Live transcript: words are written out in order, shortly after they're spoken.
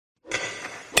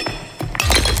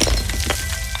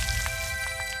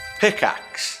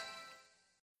Pickaxe.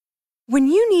 When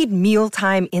you need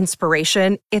mealtime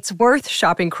inspiration, it's worth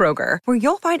shopping Kroger, where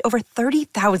you'll find over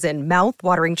 30,000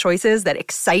 mouth-watering choices that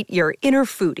excite your inner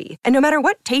foodie. And no matter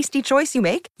what tasty choice you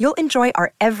make, you'll enjoy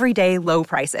our everyday low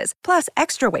prices, plus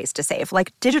extra ways to save,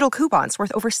 like digital coupons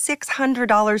worth over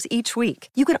 $600 each week.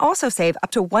 You can also save up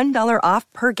to $1 off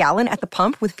per gallon at the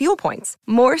pump with fuel points.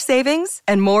 More savings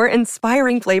and more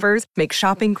inspiring flavors make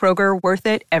shopping Kroger worth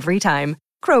it every time.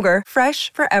 Kroger,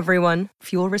 fresh for everyone.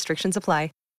 Fuel restrictions apply.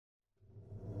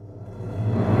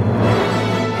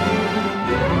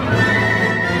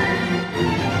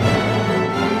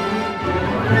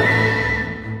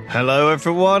 Hello,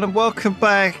 everyone, and welcome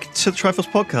back to the Triforce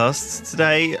podcast.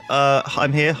 Today,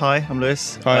 I'm here. Hi, I'm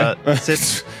Lewis. Hi.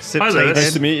 Sip Hi, Lewis.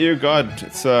 Nice to meet you. God,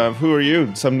 it's who are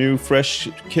you? Some new, fresh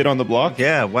kid on the block?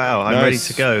 Yeah, wow, I'm ready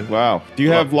to go. Wow. Do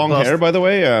you have long hair, by the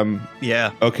way?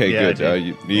 Yeah. Okay, yeah,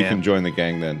 good. You can join the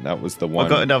gang then. That was the one. I've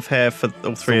got enough hair for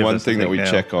all three of us. One thing that we now.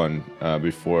 check on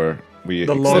before we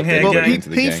the long hair gang.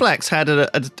 P-Flax had an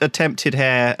attempted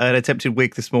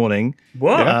wig this morning.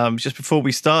 What? Just before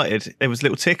we started, there was a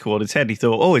little tickle on his head. He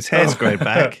thought, "Oh, his hair's growing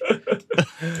back,"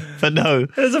 but no,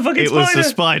 there's a fucking it was a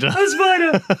spider. A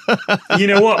spider. You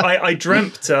know what? I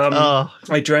dreamt.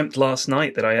 I dreamt last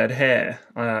night that I had hair.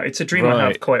 It's a dream I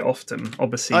have quite often.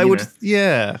 Obviously, I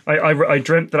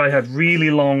dreamt that I had really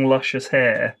long, luscious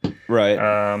hair. Right.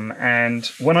 And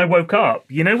when I woke up,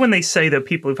 you know when they say that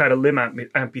people who've had a limb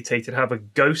amputated have a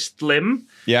ghost limb?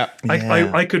 Yeah.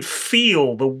 I could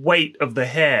feel the weight of the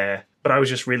hair, but I was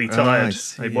just really tired.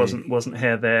 It wasn't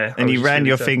hair there. And you ran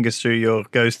your fingers through your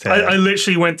ghost hair. I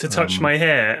literally went to touch my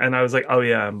hair, and I was like, "Oh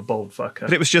yeah, I'm a bald fucker."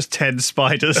 But it was just 10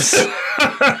 spiders.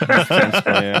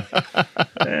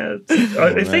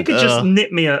 If they could just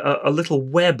knit me a little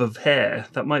web of hair,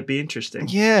 that might be interesting.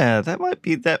 Yeah, that might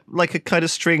be like a kind of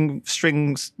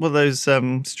strings, one of those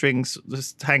strings,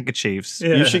 handkerchiefs.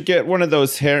 Yeah. You should get one of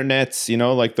those hair nets,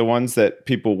 like the ones that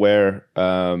people wear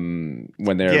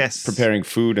when they're preparing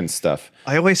food and stuff.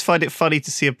 I always find it funny to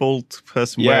see a bald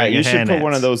person wearing a hairnet. Yeah, you should put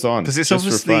one of those on. Because it's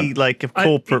obviously like a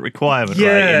corporate requirement,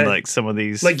 right? In like some of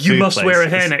these you must places. wear a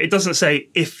hairnet. It doesn't say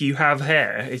if you have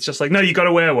hair. It's just like, no, you got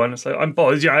to wear one. It's like, I'm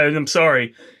bald. Yeah, I'm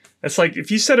sorry. It's like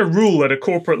if you set a rule at a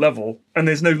corporate level and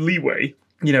there's no leeway,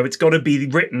 it's got to be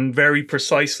written very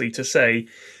precisely to say,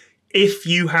 if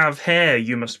you have hair,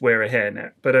 you must wear a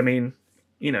hairnet. But I mean,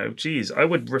 geez, I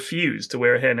would refuse to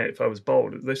wear a hairnet if I was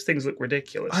bald. Those things look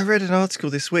ridiculous. I read an article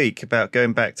this week about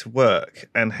going back to work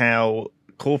and how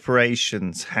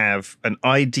corporations have an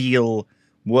ideal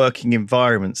working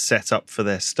environment set up for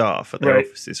their staff at their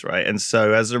offices, right? And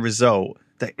so as a result,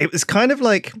 it was kind of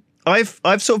like I've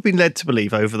sort of been led to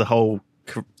believe over the whole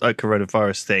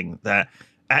coronavirus thing that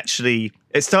actually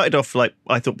it started off like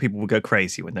I thought people would go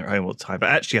crazy when they're at home all the time, but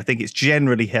actually I think it's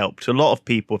generally helped. A lot of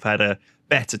people have had a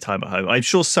better time at home. I'm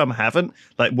sure some haven't,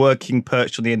 like working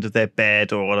perched on the end of their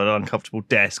bed or on an uncomfortable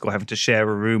desk or having to share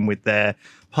a room with their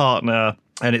partner.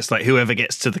 And it's like whoever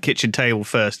gets to the kitchen table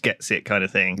first gets it kind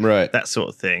of thing. Right. That sort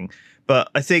of thing. But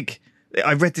I think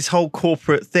I read this whole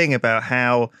corporate thing about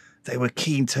how they were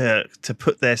keen to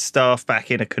put their staff back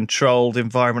in a controlled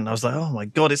environment. I was like, oh my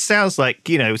God, it sounds like,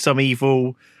 some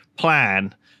evil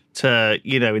plan to,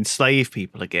 enslave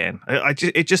people again.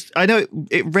 I know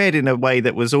it read in a way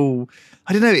that was all,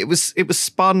 I don't know, it was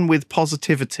spun with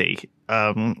positivity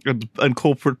and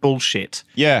corporate bullshit.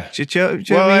 Yeah. Do you know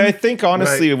well, what I mean? I think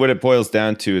honestly what it boils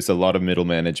down to is a lot of middle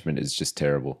management is just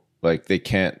terrible. Like they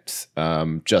can't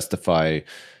justify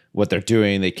what they're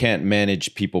doing. They can't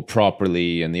manage people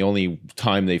properly. And the only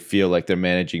time they feel like they're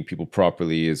managing people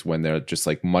properly is when they're just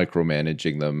like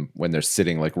micromanaging them when they're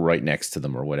sitting like right next to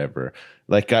them or whatever.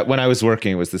 Like when I was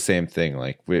working, it was the same thing.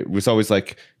 Like it was always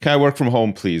like, can I work from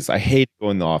home, please? I hate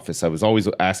going to the office. I was always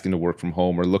asking to work from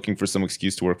home or looking for some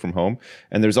excuse to work from home.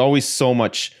 And there's always so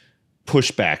much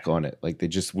pushback on it. Like they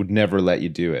just would never let you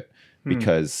do it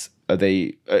because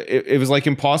it was like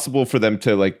impossible for them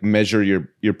to like measure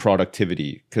your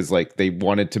productivity because like they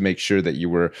wanted to make sure that you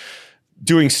were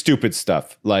doing stupid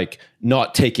stuff like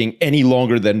not taking any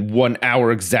longer than 1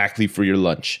 hour exactly for your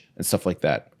lunch and stuff like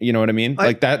that. You know what I mean?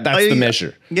 That's the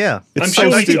measure. Yeah. It's I'm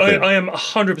so sure stupid. I am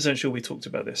 100% sure we talked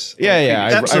about this. I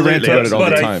rant about it all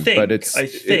the time.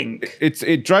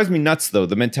 It drives me nuts though.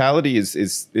 The mentality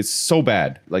is so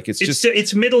bad. Like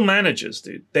it's middle managers,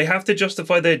 dude. They have to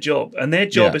justify their job, and their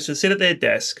job is to sit at their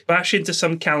desk, bash into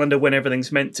some calendar when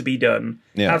everything's meant to be done,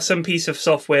 have some piece of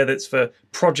software that's for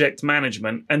project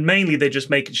management, and mainly they're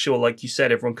just making sure, like you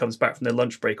said, everyone comes back from their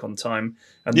lunch break on time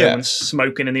and no one's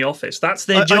smoking in the office. That's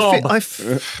their job.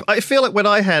 job. I feel like when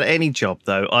I had any job,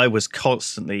 though, I was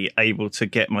constantly able to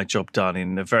get my job done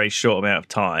in a very short amount of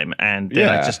time, and then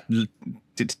I just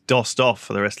dossed off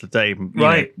for the rest of the day. You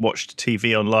know, watched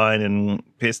TV online and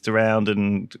pissed around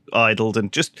and idled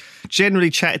and just generally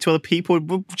chatted to other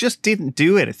people. Just didn't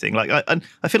do anything. Like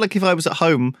I feel like if I was at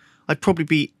home, I'd probably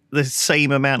be the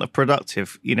same amount of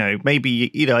productive. You know, maybe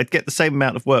I'd get the same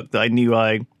amount of work that I knew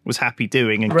I was happy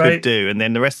doing and could do, and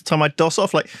then the rest of the time I'd doss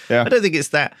off. Like I don't think it's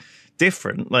that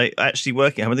different. Like actually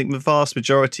working at home, I think the vast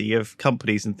majority of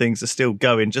companies and things are still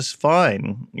going just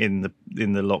fine in the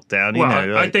lockdown.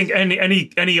 Well, I think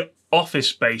any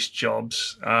office-based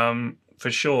jobs,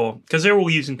 for sure, because they're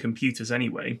all using computers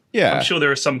anyway. Yeah, I'm sure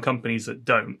there are some companies that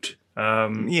don't.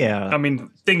 I mean,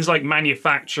 things like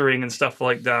manufacturing and stuff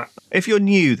like that. If you're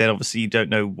new, then obviously you don't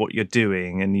know what you're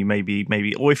doing, and you maybe,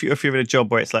 or if you're in a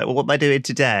job where it's like, well, what am I doing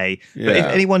today? Yeah. But if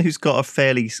anyone who's got a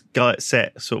fairly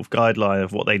set sort of guideline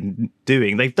of what they're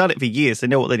doing, they've done it for years, they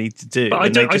know what they need to do. But I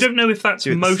don't know if that's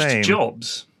most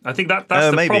jobs. I think that's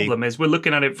the problem, is we're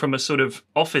looking at it from a sort of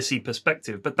officey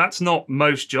perspective, but that's not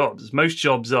most jobs. Most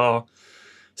jobs are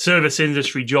service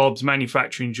industry jobs,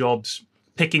 manufacturing jobs,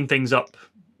 picking things up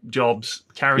jobs,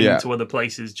 carrying to other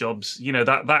places jobs. You know,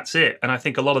 that's it. And I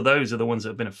think a lot of those are the ones that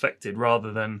have been affected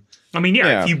rather than, I mean,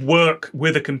 if you work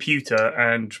with a computer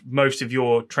and most of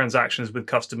your transactions with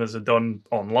customers are done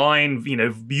online, you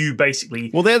know, you basically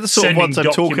they're the sort of ones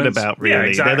I'm talking about, really. Yeah,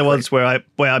 exactly. They're the ones where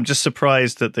I'm just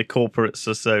surprised that the corporates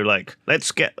are so like,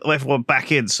 let's get everyone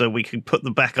back in so we can put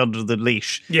them back under the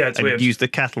leash and weird. Use the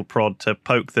cattle prod to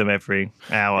poke them every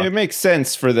hour. It makes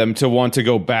sense for them to want to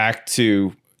go back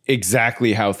to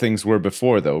exactly how things were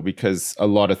before, though, because a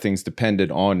lot of things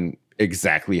depended on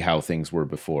exactly how things were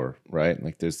before, right?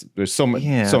 Like there's so much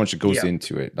that goes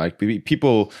into it. Like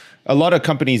people, a lot of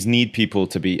companies need people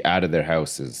to be out of their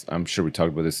houses. I'm sure we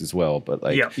talked about this as well, but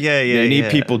like they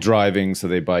need people driving, so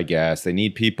they buy gas. They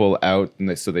need people out,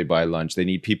 so they buy lunch. They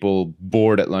need people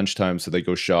bored at lunchtime, so they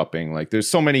go shopping. Like there's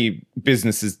so many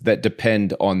businesses that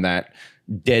depend on that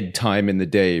dead time in the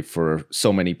day for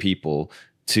so many people.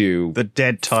 To the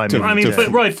dead time. I mean,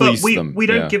 but we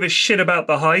don't give a shit about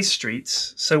the high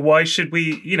streets. So why should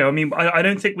we? You know, I mean, I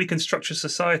don't think we can structure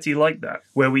society like that,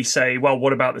 where we say, well,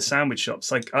 what about the sandwich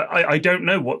shops? Like, I don't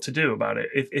know what to do about it.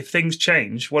 If things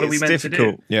change, what are we meant to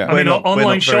do? Yeah, I mean,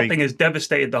 online shopping has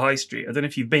devastated the high street. I don't know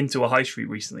if you've been to a high street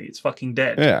recently. It's fucking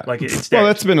dead. Yeah, like it's dead. Well,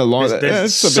 that's been a long.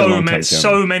 There's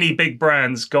so many big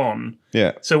brands gone.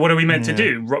 Yeah. So what are we meant to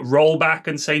do? Roll back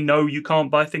and say, no, you can't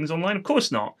buy things online? Of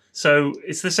course not. So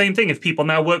it's the same thing. If people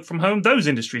now work from home, those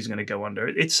industries are going to go under.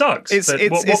 It sucks. It's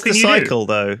the cycle,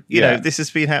 though. You know, this has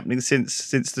been happening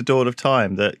since the dawn of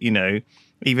time. That, you know,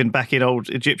 even back in old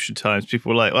Egyptian times, people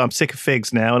were like, "I'm sick of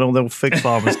figs now," and all the fig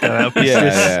farmers go out of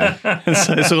business. And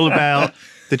so it's all about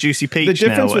the juicy peach. The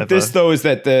difference with this, though, is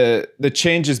that the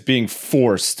change is being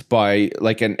forced by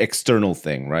like an external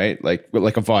thing, right? Like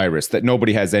a virus that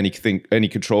nobody has any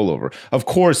control over. Of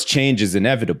course, change is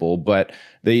inevitable, but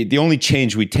the only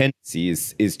change we tend to see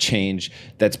is change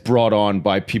that's brought on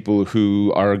by people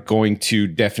who are going to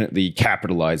definitely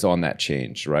capitalize on that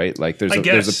change, right? Like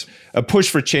there's a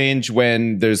push for change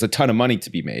when there's a ton of money to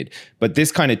be made, but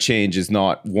this kind of change is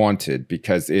not wanted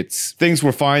because things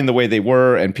were fine the way they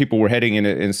were and people were heading in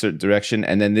a certain direction,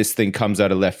 and then this thing comes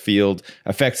out of left field,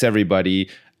 affects everybody,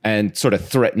 and sort of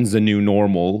threatens a new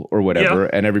normal or whatever.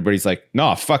 And everybody's like,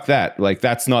 nah, fuck that. Like,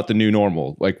 that's not the new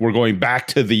normal. Like, we're going back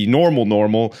to the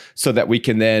normal so that we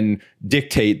can then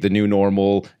dictate the new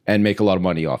normal and make a lot of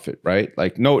money off it, right?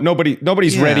 Like,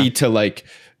 nobody's ready to like,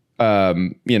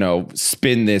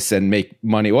 spin this and make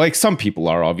money. Well, like some people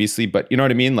are obviously, but you know what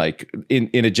I mean? Like in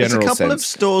a general sense. There's a couple of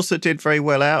stores that did very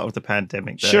well out of the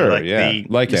pandemic. Though. Sure, like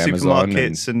the Amazon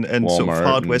supermarkets and sort of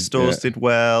hardware stores did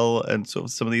well, and sort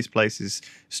of some of these places.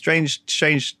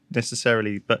 Strange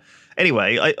necessarily, but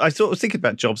anyway, I sort of was thinking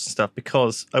about jobs and stuff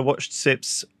because I watched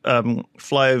Sips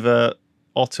fly over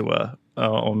Ottawa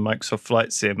on Microsoft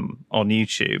Flight Sim on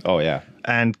YouTube. Oh yeah,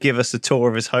 and give us a tour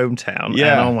of his hometown.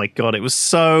 Yeah, and oh my god, it was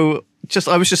so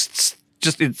I was just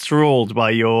enthralled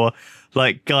by your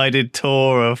like guided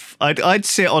tour of. I'd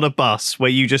sit on a bus where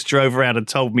you just drove around and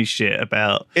told me shit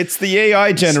about. It's the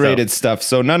AI generated stuff,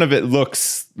 so none of it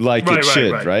looks like it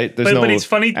should, right? There's but it's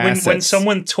funny when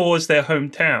someone tours their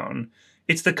hometown.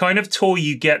 It's the kind of tour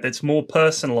you get that's more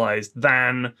personalized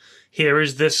than. Here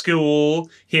is the school.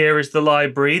 Here is the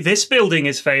library. This building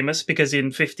is famous because in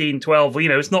 1512,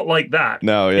 it's not like that.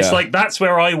 No, yeah. It's like, that's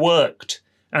where I worked.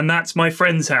 and that's my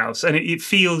friend's house. And it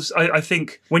feels, I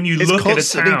think, when you look at a town,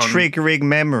 it's constantly triggering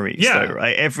memories, though,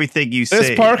 right? Everything you see.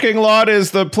 This parking lot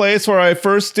is the place where I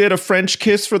first did a French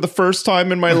kiss for the first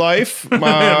time in my life.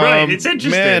 Right, it's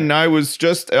interesting. Man, I was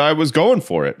going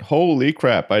for it. Holy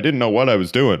crap! I didn't know what I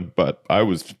was doing, but I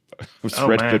was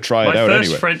ready to try it out anyway. My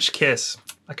first French kiss.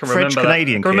 I can French remember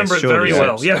Canadian that. I can remember kiss, it very surely,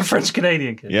 well. Yeah, French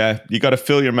Canadian kiss. Yeah, you got to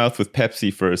fill your mouth with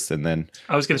Pepsi first, and then.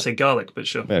 I was going to say garlic, but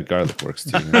sure. Yeah, garlic works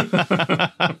too.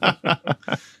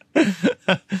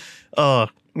 Oh,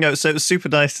 no, so it was super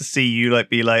nice to see you like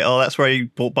be like, oh, that's where you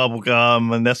bought bubble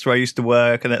gum, and that's where I used to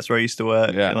work, and that's where I used to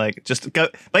work. Yeah. And like just go.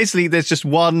 Basically, there's just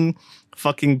one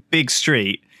fucking big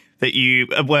street that you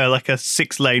like a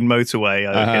 6-lane motorway,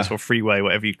 I guess, or freeway,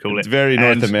 whatever you'd call it. It's very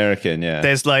North American, yeah.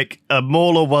 There's like a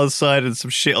mall on one side and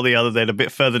some shit on the other. Then a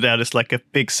bit further down, it's like a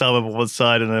big suburb on one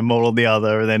side and a mall on the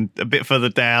other. And then a bit further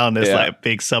down, there's like a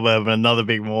big suburb and another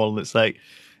big mall. And it's like,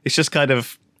 it's just kind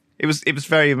of, it was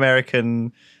very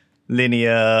American,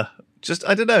 linear. Just,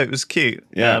 I don't know, it was cute.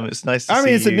 Yeah. It's nice to see. I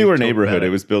mean, it's a newer talk neighborhood. about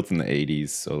It was built in the 80s.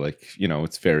 So like,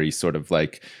 it's very sort of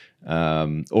like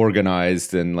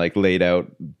organized and like laid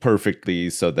out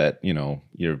perfectly so that, when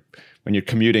you're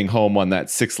commuting home on that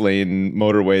 6-lane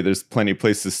motorway, there's plenty of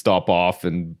places to stop off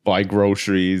and buy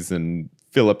groceries and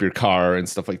fill up your car and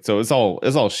stuff like. So it's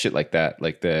all shit like that.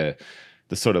 Like the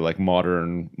sort of like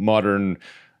modern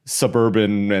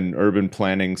suburban and urban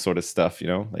planning sort of stuff,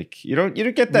 like you don't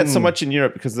get that so much in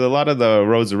Europe because a lot of the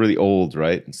roads are really old,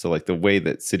 right? And so like the way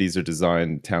that cities are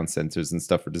designed, town centers and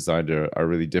stuff are designed are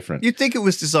really different. You'd think it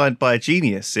was designed by a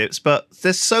genius, but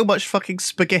there's so much fucking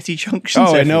spaghetti junctions.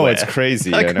 Oh, everywhere. I know, it's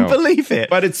crazy. I can't believe it.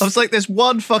 But I was like, there's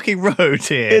one fucking road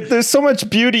here. There's so much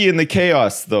beauty in the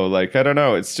chaos, though. Like I don't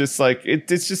know, it's just like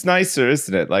it's just nicer,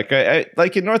 isn't it? Like I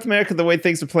like in North America, the way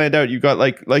things are planned out, you've got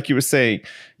like you were saying,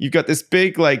 you've got this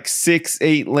big like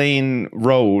 6-8 lane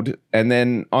road, and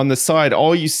then on the side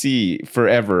all you see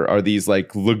forever are these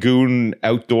like lagoon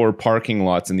outdoor parking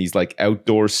lots and these like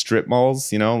outdoor strip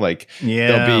malls, like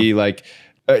there'll be like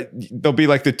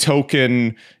the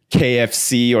token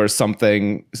KFC or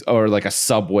something, or like a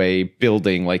Subway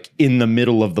building like in the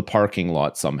middle of the parking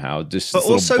lot somehow. Just but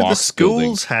also the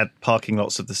schools building. had parking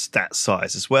lots of that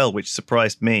size as well, which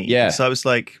surprised me. Yeah. So I was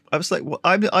like, well,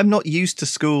 I'm not used to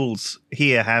schools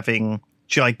here having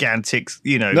gigantic,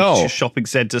 shopping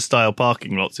center style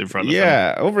parking lots in front of them.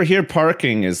 Yeah, over here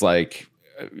parking is like,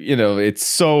 it's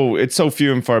so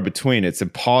few and far between. It's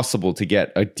impossible to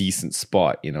get a decent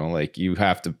spot. Like you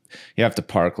have to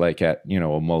park like at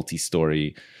a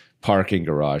multi-story parking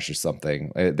garage or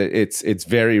something. It's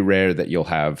very rare that you'll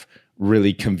have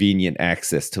really convenient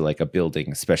access to like a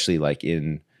building, especially like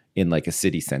in like a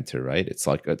city center, right? It's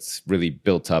like it's really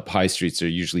built up. High streets are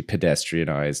usually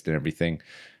pedestrianized and everything,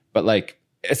 but like,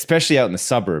 especially out in the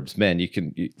suburbs, man,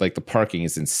 like the parking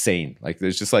is insane. Like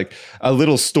there's just like a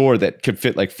little store that could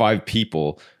fit like 5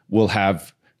 people will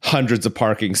have hundreds of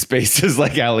parking spaces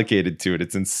like allocated to it.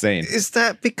 It's insane. Is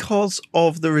that because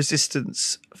of the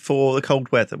resistance for the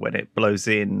cold weather when it blows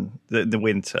in the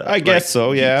winter? I guess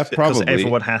so. Yeah, probably. Because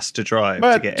everyone has to drive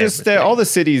but to get just everything. all the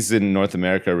cities in North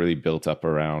America are really built up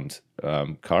around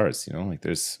cars. Like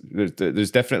there's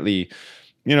definitely.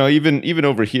 Even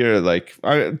over here, like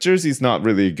Jersey's not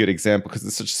really a good example because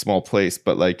it's such a small place.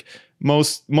 But like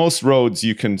most roads,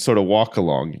 you can sort of walk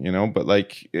along, But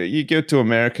like you go to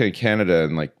America and Canada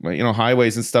and like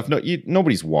highways and stuff.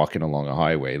 Nobody's walking along a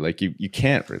highway. Like you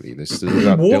can't really.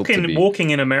 Walking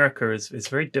in America is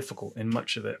very difficult in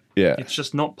much of it. Yeah, it's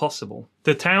just not possible.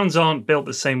 The towns aren't built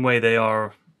the same way they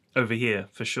are over here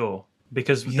for sure.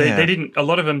 Because they didn't, a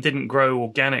lot of them didn't grow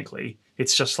organically.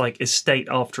 It's just like estate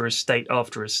after estate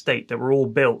after estate that were all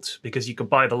built because you could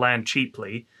buy the land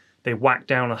cheaply. They whacked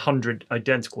down 100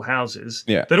 identical houses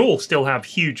that all still have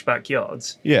huge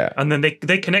backyards. Yeah. And then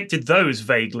they connected those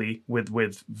vaguely with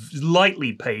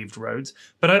lightly paved roads.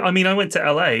 But I went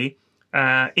to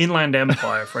LA, Inland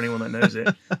Empire for anyone that knows it,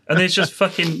 and there's just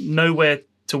fucking nowhere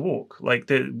to walk. Like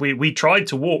we tried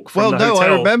to walk from the hotel.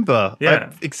 I remember.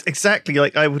 Yeah, exactly.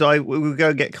 Like we would go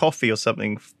and get coffee or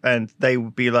something, and they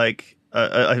would be like,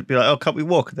 I'd be like, "Oh, can't we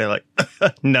walk?" And they're like,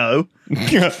 "No."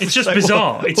 It's just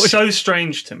bizarre. It's so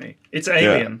strange to me. It's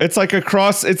alien. Yeah. It's like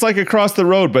across the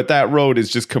road, but that road is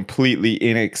just completely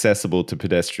inaccessible to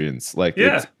pedestrians. Like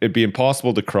it'd be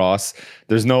impossible to cross.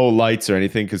 There's no lights or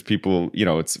anything because people,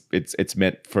 it's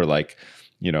meant for like,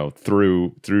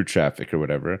 through traffic or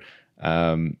whatever.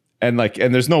 And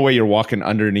there's no way you're walking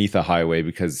underneath a highway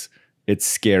because it's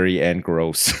scary and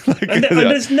gross. and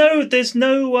there's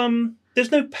no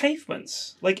there's no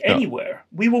pavements anywhere.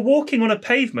 We were walking on a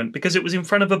pavement because it was in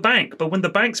front of a bank, but when the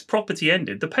bank's property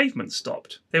ended, the pavement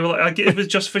stopped. They were like, it was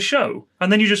just for show.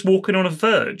 And then you're just walking on a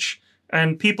verge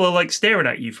and people are like staring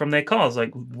at you from their cars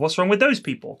like, what's wrong with those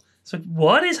people? It's like,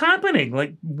 what is happening?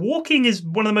 Like, walking is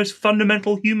one of the most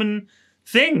fundamental human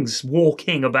things,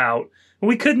 walking about.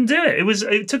 We couldn't do it.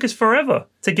 It took us forever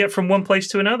to get from one place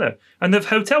to another. And the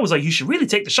hotel was like, you should really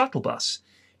take the shuttle bus.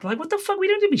 Like, what the fuck? We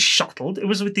don't need to be shuttled. It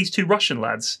was with these two Russian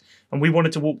lads, and we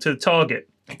wanted to walk to the Target.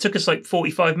 It took us like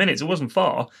 45 minutes. It wasn't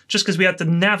far, just because we had to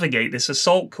navigate this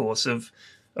assault course of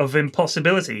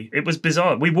impossibility. It was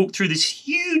bizarre. We walked through this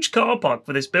huge car park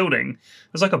for this building.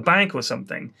 It was like a bank or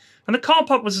something. And the car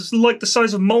park was like the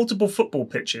size of multiple football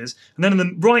pitches. And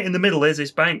then right in the middle, there's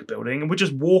this bank building, and we're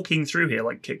just walking through here.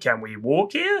 Like, can we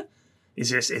walk here? Is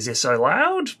this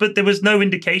allowed? But there was no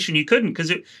indication you couldn't,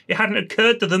 because it hadn't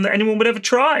occurred to them that anyone would ever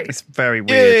try. It's very weird.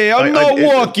 Hey, I'm not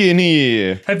walking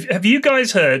here. Have you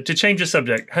guys heard, to change the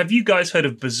subject, have you guys heard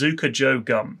of Bazooka Joe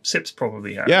gum? Sips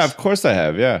probably has. Yeah, of course I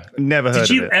have, yeah. Never heard of it.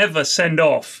 Did you ever send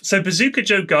off? So Bazooka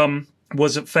Joe gum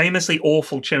was a famously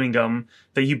awful chewing gum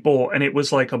that you bought, and it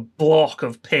was like a block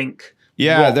of pink.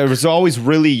 Yeah, rock. there was always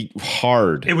really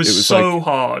hard. It was so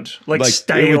hard, like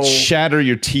stale. It would shatter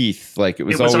your teeth. Like it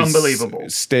was always unbelievable.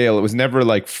 Stale. It was never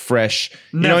like fresh.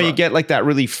 Never. You get like that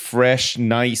really fresh,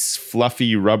 nice,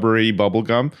 fluffy, rubbery bubble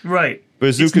gum. Right.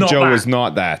 Bazooka Joe was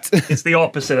not that. It's the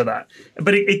opposite of that.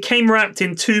 But it came wrapped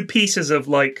in two pieces of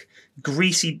like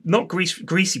greasy, like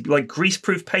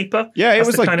grease-proof paper. Yeah, it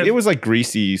was like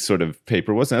greasy sort of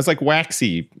paper, wasn't it? It was like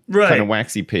waxy, kind of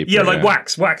waxy paper. Yeah, like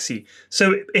waxy.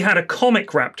 So it had a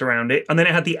comic wrapped around it, and then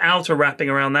it had the outer wrapping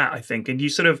around that, I think. And you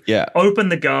sort of open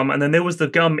the gum, and then there was the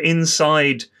gum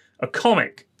inside a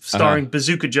comic starring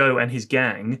Bazooka Joe and his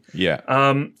gang. Yeah.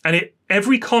 And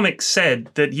every comic said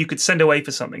that you could send away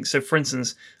for something. So, for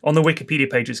instance, on the Wikipedia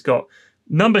page, it's got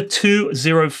number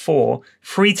 204,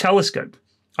 free telescope.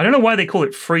 I don't know why they call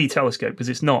it free telescope, because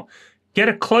it's not. Get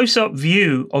a close-up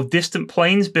view of distant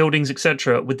planes, buildings,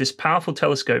 etc. with this powerful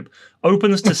telescope.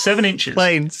 Opens to 7 inches.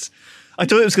 Planes. I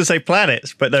thought it was going to say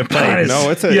planets, but no, planes. No,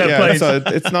 it's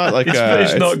it's not like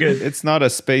it's not good. It's not a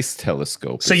space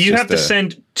telescope. So you have to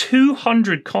send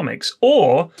 200 comics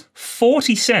or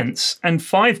 40 cents and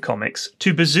 5 comics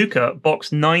to Bazooka,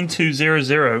 Box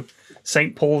 9200,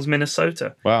 St. Paul's,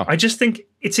 Minnesota. Wow. I just think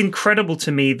it's incredible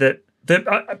to me that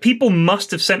people must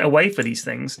have sent away for these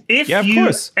things. If you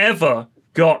ever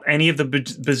got any of the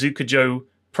Bazooka Joe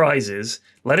prizes,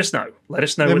 let us know. Let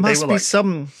us know what they were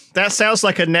like. That sounds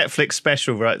like a Netflix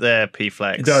special right there,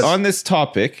 P-Flex. It does. On this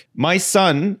topic, my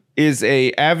son is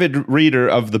a avid reader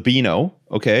of the Beano,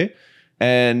 okay?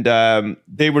 And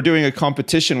they were doing a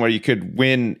competition where you could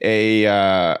win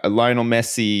a Lionel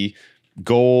Messi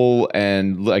goal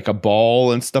and like a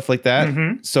ball and stuff like that.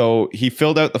 Mm-hmm. So he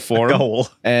filled out the form. A goal.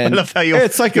 And I love how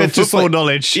it's like your it's just football like,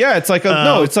 knowledge. Yeah, it's like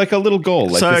it's like a little goal.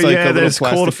 Like, So it's like a there's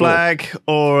little quarter plastic flag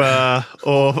or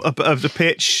of the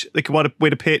pitch. They can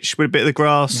win a pitch with a bit of the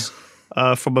grass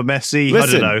from a Messi.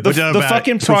 Listen, I don't know. The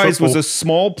fucking prize was a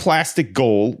small plastic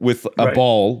goal with a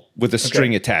ball with a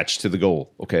string attached to the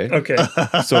goal. Okay.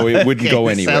 So it wouldn't go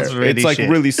anywhere. Sounds really it's like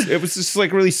shit. it was just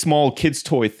like really small kids'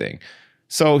 toy thing.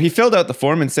 So he filled out the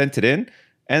form and sent it in.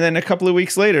 And then a couple of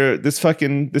weeks later, this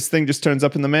thing just turns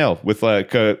up in the mail with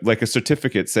like a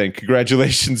certificate saying,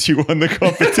 "Congratulations, you won the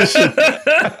competition."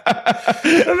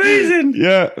 Amazing.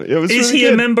 Yeah, it was. Is really he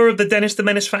good. a member of the Dennis the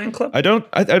Menace fan club? I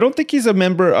don't think he's a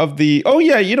member of the. Oh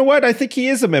yeah, you know what? I think he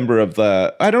is a member of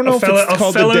the. I don't know if it's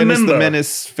called the Dennis the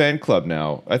Menace fan club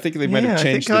now. I think they might have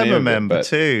changed the name. I think I'm a member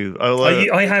too.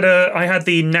 I had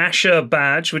the Nasher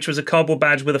badge, which was a cardboard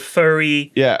badge with a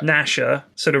furry Nasher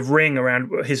sort of ring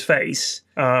around his face.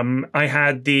 I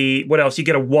had what else? You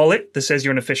get a wallet that says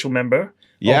you're an official member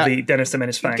of the Dennis the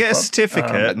Menace fan club. Get a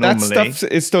certificate. That stuff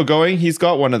is still going. He's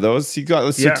got one of those. He got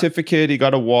a certificate. He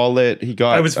got a wallet. He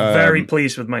got. I was very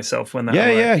pleased with myself when that.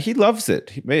 Yeah, he loves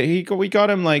it. We got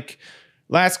him like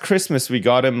last Christmas. We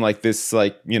got him like this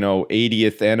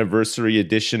 80th anniversary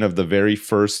edition of the very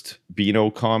first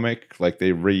Beano comic. Like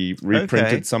they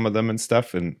reprinted some of them and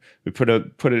stuff, and we put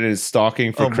it in his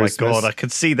stocking for Christmas. Oh my god, I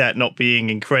could see that not being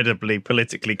incredibly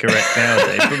politically correct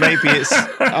nowadays, but maybe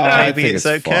it's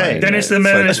okay. Dennis the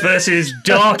Menace versus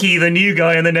Darky, the new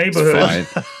guy in the neighborhood.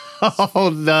 It's fine.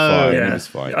 Oh no! Fine. It was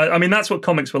fine. I mean, that's what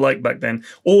comics were like back then.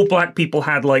 All black people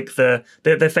had like their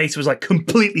face was like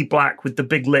completely black with the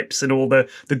big lips and all the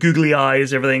googly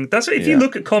eyes, everything. That's if you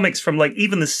look at comics from like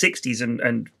even the 60s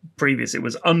and previous, it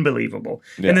was unbelievable.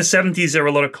 In the 70s, there were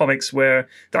a lot of comics where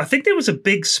I think there was a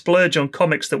big splurge on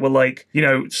comics that were like, you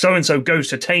know, so and so goes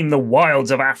to tame the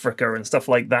wilds of Africa and stuff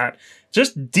like that.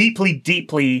 Just deeply,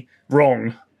 deeply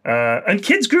wrong. And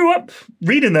kids grew up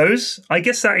reading those. I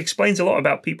guess that explains a lot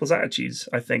about people's attitudes.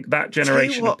 I think that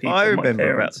generation of people. I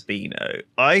remember about the Beano.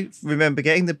 I remember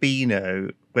getting the Beano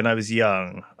when I was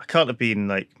young. I can't have been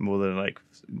like more than like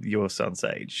your son's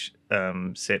age,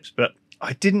 Sips, but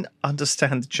I didn't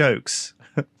understand the jokes.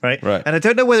 Right. And I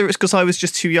don't know whether it's because I was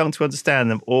just too young to understand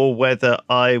them, or whether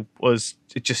I was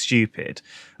just stupid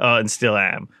and still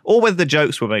am, or whether the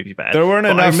jokes were maybe bad. There weren't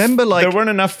enough. I remember like there weren't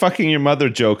enough fucking your mother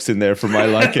jokes in there for my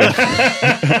liking.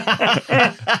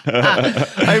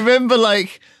 I remember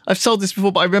like I've told this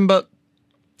before, but I remember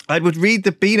I would read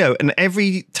the Beano, and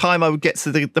every time I would get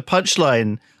to the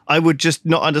punchline, I would just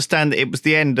not understand that it was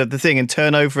the end of the thing and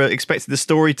turn over expecting the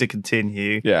story to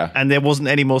continue. Yeah. And there wasn't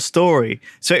any more story.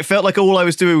 So it felt like all I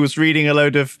was doing was reading a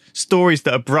load of stories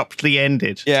that abruptly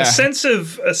ended. Yeah. A sense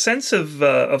of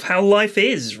how life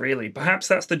is, really. Perhaps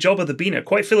that's the job of the Beano.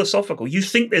 Quite philosophical. You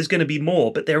think there's going to be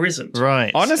more, but there isn't.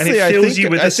 Right. Honestly, And it I fills think, you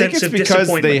with I a think sense it's of because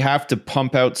disappointment. they have to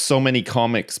pump out so many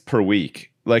comics per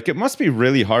week. Like, it must be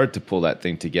really hard to pull that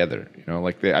thing together. You know,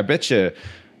 like I bet you.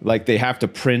 Like they have to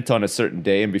print on a certain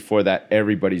day, and before that,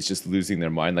 everybody's just losing their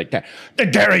mind. Like,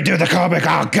 did Gary do the comic?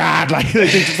 Oh God! Like they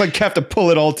just like have to pull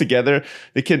it all together.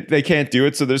 They can't do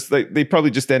it. So there's like they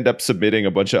probably just end up submitting a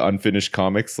bunch of unfinished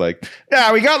comics. Like,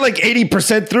 yeah, we got like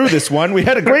 80% through this one. We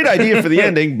had a great idea for the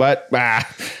ending, but we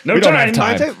don't have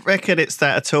time. I don't reckon it's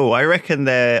that at all. I reckon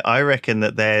that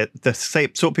they're the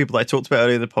same sort of people that I talked about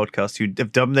earlier in the podcast who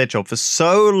have done their job for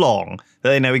so long that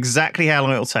they know exactly how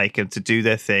long it'll take them to do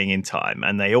their thing in time,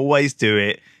 and they always do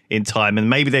it in time.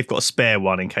 And maybe they've got a spare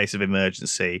one in case of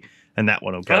emergency, and that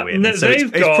one will go in. So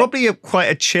it's probably quite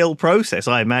a chill process,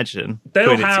 I imagine. They'll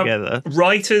putting it have together.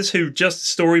 writers who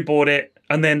just storyboard it,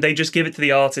 and then they just give it to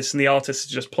the artist, and the artist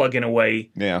is just plugging away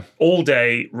all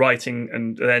day writing,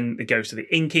 and then it goes to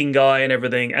the inking guy and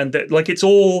everything. And like it's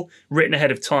all written ahead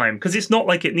of time, because it's not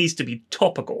like it needs to be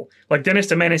topical. Like Dennis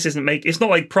the Menace it's not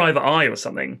like Private Eye or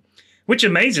something. Which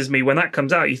amazes me when that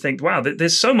comes out. You think, wow,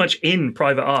 there's so much in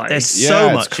Private Eye. There's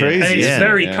so much crazy. And it's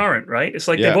very current, right? It's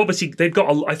like they've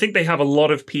got, I think they have a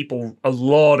lot of people.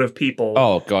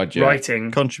 Oh God, yeah.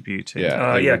 Writing, contributing.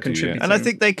 Contributing. And I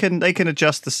think they can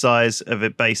adjust the size of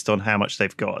it based on how much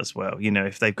they've got as well. You know,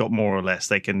 if they've got more or less,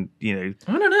 they can, you know.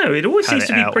 I don't know. It always seems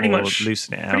to be pretty much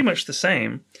loosen it out. Pretty much the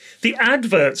same. The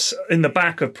adverts in the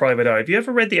back of Private Eye. Have you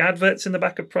ever read the adverts in the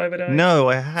back of Private Eye? No,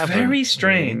 I haven't. Very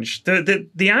strange.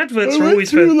 The adverts I are went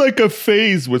always through like a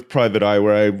phase with Private Eye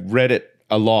where I read it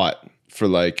a lot for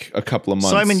like a couple of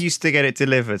months. Simon used to get it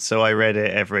delivered, so I read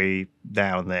it every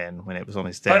now and then when it was on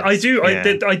his desk. I do.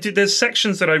 There's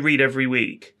sections that I read every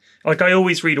week. Like I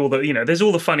always read all the, you know, there's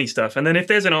all the funny stuff, and then if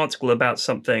there's an article about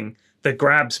something that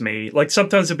grabs me, like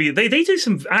sometimes it'll be they do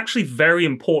some actually very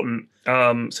important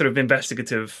sort of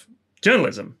investigative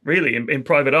journalism, really, in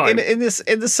Private Eye. In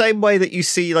the same way that you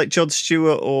see like Jon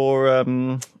Stewart or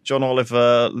John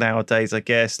Oliver nowadays, I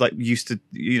guess, like used to,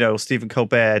 you know, Stephen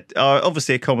Colbert are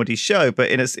obviously a comedy show, but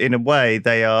in a way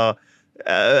they are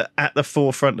at the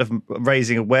forefront of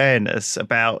raising awareness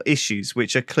about issues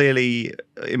which are clearly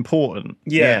important.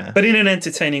 Yeah, but in an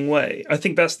entertaining way. I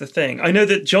think that's the thing. I know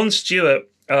that Jon Stewart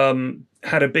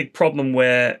had a big problem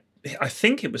where I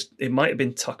think it might have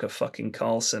been Tucker fucking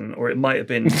Carlson, or it might have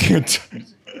been Tucker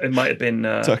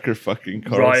fucking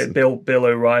Carlson. Bill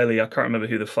O'Reilly. I can't remember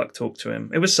who the fuck talked to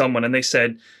him. It was someone, and they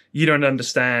said, "You don't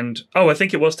understand." Oh, I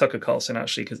think it was Tucker Carlson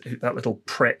actually, because that little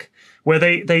prick. Where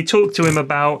they talked to him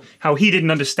about how he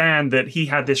didn't understand that he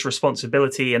had this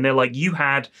responsibility, and they're like, "You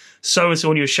had so and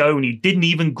so on your show, and you didn't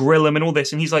even grill him and all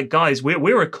this." And he's like, "Guys,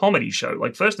 we're a comedy show.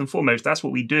 Like first and foremost, that's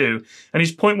what we do." And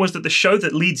his point was that the show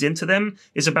that leads into them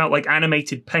is about like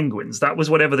animated penguins. That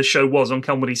was whatever the show was on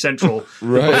Comedy Central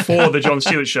before the Jon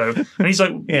Stewart show. And he's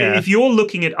like, if you're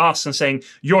looking at us and saying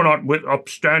you're not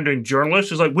upstanding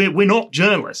journalists, it's like we're not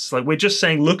journalists. Like we're just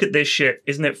saying, look at this shit.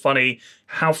 Isn't it funny?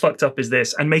 How fucked up is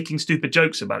this? And making stupid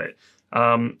jokes about it.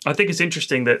 I think it's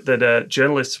interesting that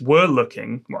journalists were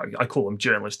looking, well, I call him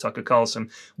journalist, Tucker Carlson,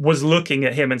 was looking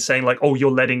at him and saying like, oh,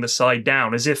 you're letting the side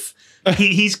down, as if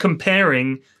he's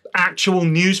comparing actual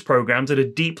news programs that are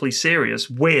deeply serious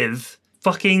with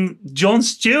fucking Jon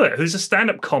Stewart, who's a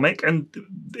stand-up comic, and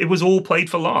it was all played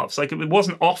for laughs. Like, it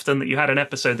wasn't often that you had an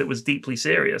episode that was deeply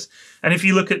serious. And if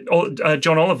you look at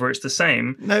John Oliver, it's the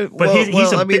same. No, but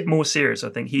he's a bit more serious, I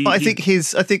think. I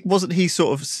think wasn't he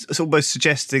sort of almost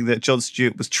suggesting that Jon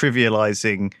Stewart was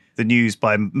trivializing the news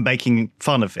by making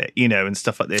fun of it, and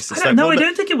stuff like this. I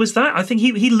don't think it was that. I think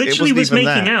he literally was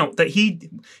making out that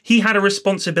he had a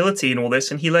responsibility in all this,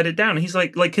 and he let it down. And he's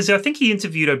like, because I think he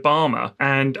interviewed Obama,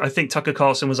 and I think Tucker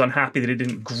Carlson was unhappy that he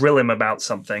didn't grill him about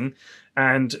something.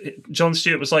 And Jon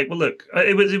Stewart was like, well, look,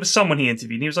 it was someone he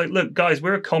interviewed. And he was like, look, guys,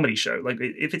 we're a comedy show. Like,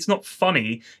 if it's not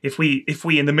funny, if we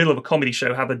in the middle of a comedy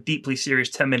show have a deeply serious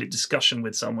 10-minute discussion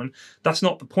with someone, that's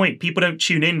not the point. People don't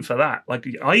tune in for that. Like,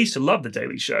 I used to love The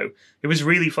Daily Show. It was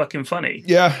really fucking funny.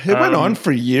 Yeah, it went on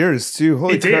for years too.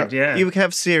 Holy crap. Did, yeah. You would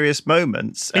have serious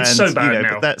moments. It's so bad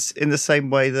now. But that's in the same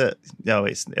way that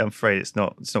I'm afraid it's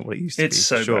not what it used to be. It's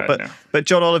so sure. bad now. But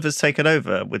John Oliver's taken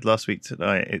over with Last Week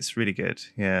Tonight. It's really good.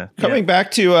 Yeah. Coming back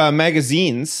to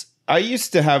magazines, I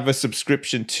used to have a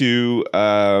subscription to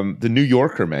the New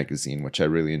Yorker magazine, which I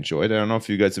really enjoyed. I don't know if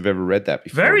you guys have ever read that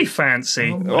before. Very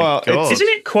fancy. God. Isn't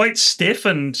it quite stiff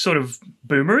and sort of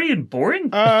boomery and boring?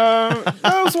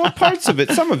 Well, parts of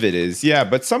it. Some of it is, yeah.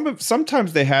 But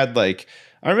sometimes they had like,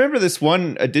 I remember this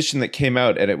one edition that came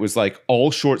out and it was like all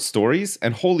short stories,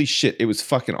 and holy shit, it was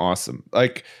fucking awesome.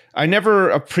 Like, I never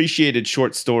appreciated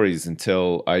short stories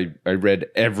until I read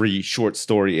every short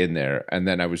story in there, and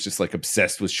then I was just like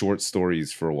obsessed with short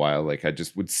stories for a while. Like, I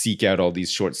just would seek out all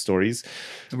these short stories.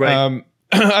 Right.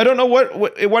 I don't know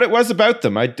what it was about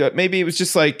them. Maybe it was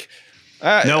just like.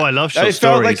 No, I love short stories. I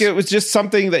felt like it was just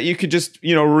something that you could just,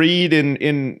 read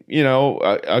in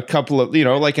a couple of,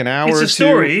 like an hour or two. It's a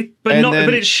story, but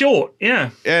it's short.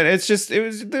 Yeah. And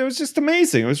it was just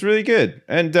amazing. It was really good.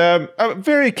 And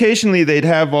very occasionally they'd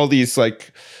have all these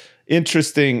like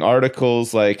interesting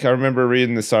articles. Like, I remember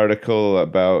reading this article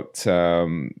about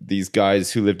these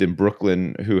guys who lived in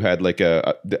Brooklyn who had like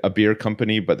a beer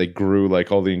company, but they grew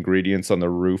like all the ingredients on the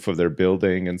roof of their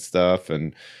building and stuff.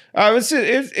 And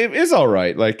it is all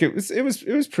right. Like, it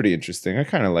was pretty interesting. I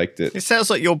kind of liked it. It sounds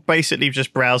like you're basically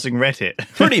just browsing Reddit.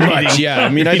 Pretty much, yeah. I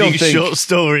mean, I don't think short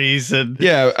stories and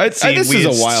this was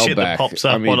a while shit back. That pops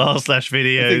up on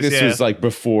r/videos. I think this was like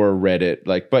before Reddit.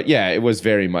 Like, but yeah, it was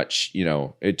very much.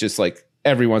 It just like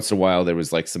every once in a while there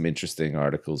was like some interesting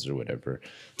articles or whatever.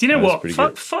 Do you know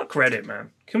what? Fuck Reddit,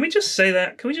 man. Can we just say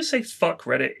that? Can we just say fuck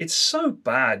Reddit? It's so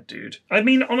bad, dude. I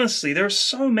mean, honestly, there are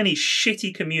so many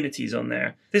shitty communities on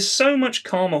there. There's so much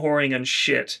karma whoring and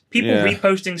shit. People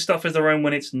reposting stuff as their own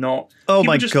when it's not. Oh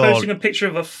People my just God. posting a picture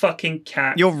of a fucking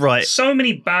cat. You're right. So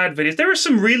many bad videos. There are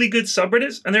some really good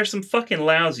subreddits, and there are some fucking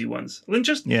lousy ones. And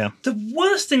just the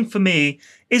worst thing for me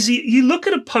is you look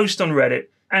at a post on Reddit,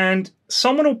 and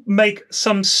someone will make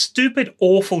some stupid,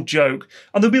 awful joke,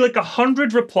 and there'll be like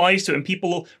 100 replies to it, and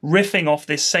people riffing off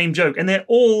this same joke, and they're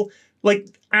all like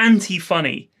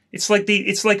anti-funny. It's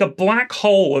like a black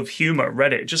hole of humor.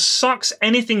 Reddit just sucks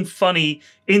anything funny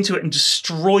into it and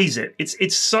destroys it.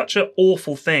 It's such an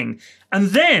awful thing. And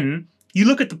then you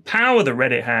look at the power that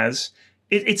Reddit has.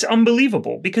 It's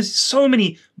unbelievable because so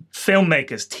many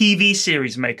filmmakers, TV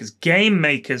series makers, game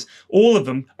makers, all of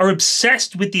them are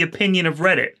obsessed with the opinion of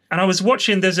Reddit. And I was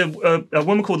watching, there's a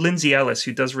woman called Lindsay Ellis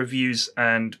who does reviews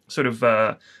and sort of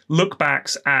look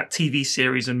backs at TV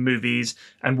series and movies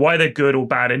and why they're good or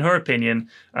bad in her opinion.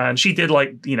 And she did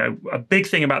a big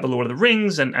thing about The Lord of the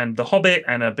Rings and The Hobbit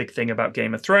and a big thing about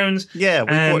Game of Thrones. Yeah,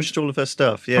 we've watched all of her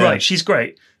stuff. Yeah. Right, she's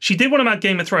great. She did one about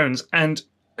Game of Thrones, and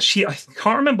I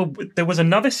can't remember, there was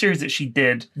another series that she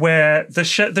did where the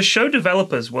show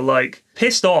developers were like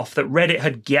pissed off that Reddit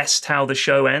had guessed how the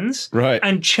show ends, right,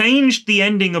 and changed the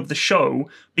ending of the show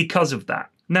because of that.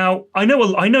 Now, I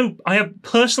have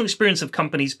personal experience of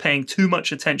companies paying too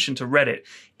much attention to Reddit.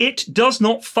 It does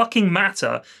not fucking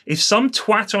matter if some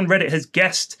twat on Reddit has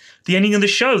guessed the ending of the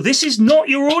show. This is not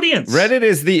your audience. Reddit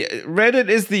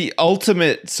is the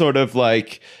ultimate sort of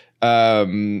like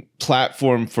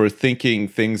platform for thinking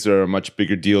things are a much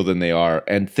bigger deal than they are,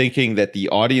 and thinking that the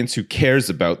audience who cares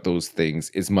about those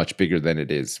things is much bigger than it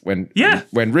is, when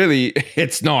really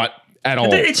it's not at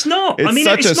all. It's not. It's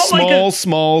such a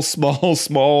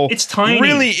small, it's tiny,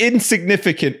 really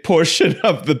insignificant portion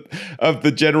of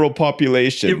the general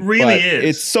population. It really is.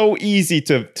 It's so easy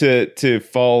to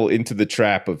fall into the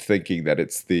trap of thinking that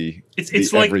it's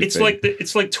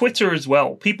like Twitter as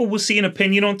well. People will see an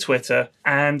opinion on Twitter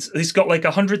and it's got like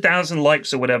 100,000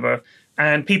 likes or whatever,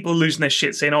 And people are losing their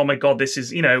shit saying, oh my God, this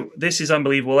is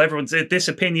unbelievable. This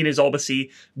opinion is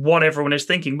obviously what everyone is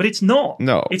thinking, but it's not.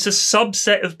 No. It's a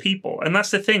subset of people. And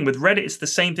that's the thing with Reddit. It's the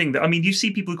same thing you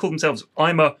see people who call themselves,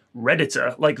 I'm a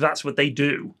Redditor. Like that's what they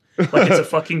do. Like it's a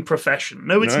fucking profession.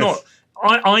 No, it's not.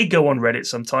 I go on Reddit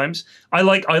sometimes. I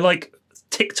like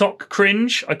TikTok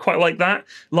cringe. I quite like that.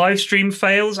 Live stream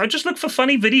fails. I just look for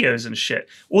funny videos and shit.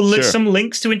 Or some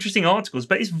links to interesting articles.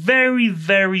 But it's very,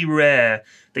 very rare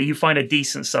that you find a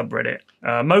decent subreddit.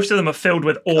 Most of them are filled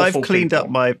with awful I've cleaned people. up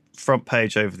my front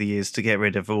page over the years to get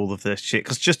rid of all of this shit.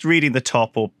 Because just reading the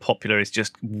top or popular is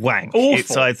just wank. Awful.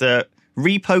 It's either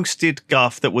reposted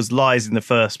guff that was lies in the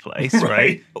first place,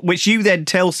 right? Which you then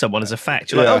tell someone as a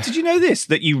fact. You're like, oh, did you know this?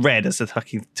 That you read as a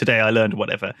fucking today I learned or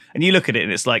whatever. And you look at it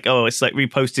and it's like, oh, it's like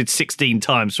reposted 16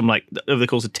 times from like over the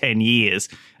course of 10 years.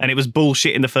 And it was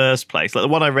bullshit in the first place. Like the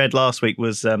one I read last week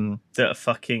was the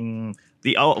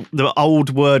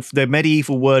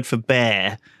medieval word for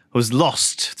bear was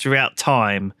lost throughout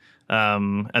time.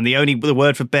 And the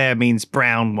word for bear means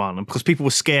brown one. And because people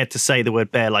were scared to say the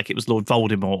word bear like it was Lord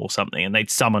Voldemort or something, and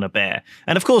they'd summon a bear.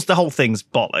 And of course, the whole thing's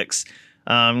bollocks.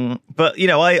 But,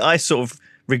 I sort of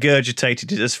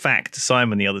regurgitated it as fact to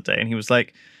Simon the other day, and he was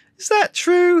like, is that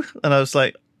true? And I was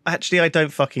like, actually, I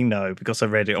don't fucking know because I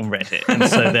read it on Reddit. And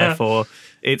so therefore,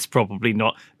 it's probably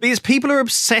not. Because people are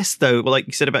obsessed, though, like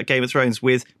you said about Game of Thrones,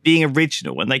 with being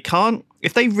original. And they can't,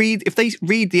 if they read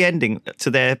the ending to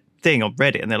their thing on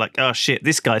Reddit and they're like, oh shit,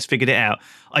 this guy's figured it out,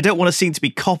 I don't want to seem to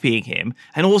be copying him.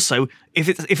 And also, if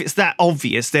it's that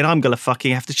obvious, then I'm gonna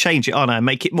fucking have to change it, aren't I? And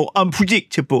make it more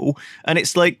unpredictable. And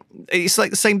it's like the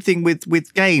same thing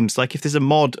with games. Like if there's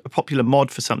a popular mod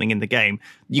for something in the game,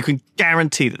 you can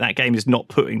guarantee that game is not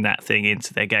putting that thing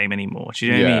into their game anymore. Do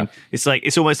you know what I mean?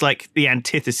 It's almost like the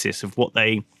antithesis of what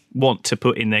they want to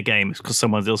put in their games because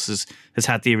someone else has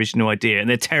had the original idea and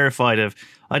they're terrified of,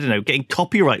 I don't know, getting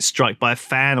copyright struck by a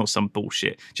fan or some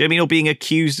bullshit. Do you know what I mean? Or being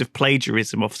accused of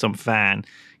plagiarism off some fan.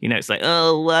 It's like,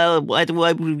 oh, well, why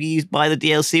would we buy the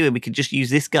DLC when we could just use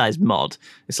this guy's mod?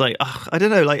 It's like, I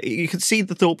don't know, like you can see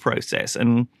the thought process.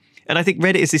 And I think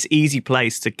Reddit is this easy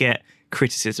place to get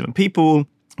criticism. And people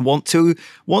want to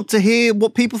hear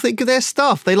what people think of their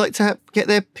stuff. They like to get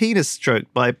their penis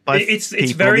stroked by it's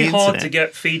very hard to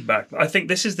get feedback. I think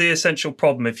this is the essential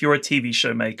problem. If you're a TV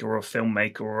show maker or a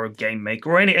filmmaker or a game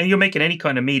maker and you're making any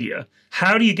kind of media,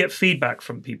 how do you get feedback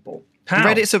from people? How?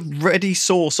 Reddit's a ready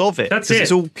source of it. That's it.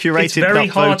 It's all curated. It's very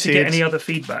hard to get any other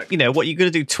feedback. What you're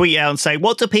going to do, tweet out and say,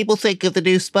 what do people think of the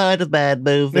new Spider-Man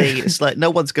movie? It's like, no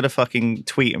one's going to fucking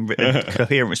tweet a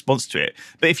coherent response to it.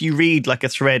 But if you read like a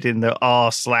thread in the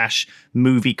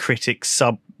r/movie critics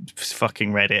sub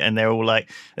fucking Reddit, and they're all like,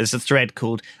 there's a thread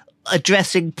called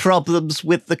addressing problems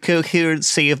with the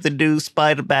coherency of the new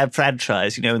Spider-Man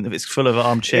franchise, and it's full of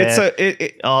armchair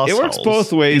it works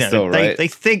both ways, though, right? They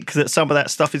think that some of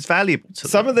that stuff is valuable to them.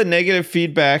 Some of the negative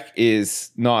feedback is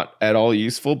not at all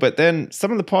useful, but then some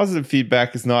of the positive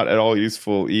feedback is not at all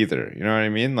useful either. You know what I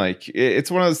mean? Like it's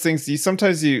one of those things. If say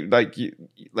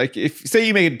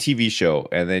you make a TV show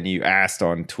and then you asked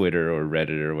on Twitter or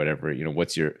Reddit or whatever,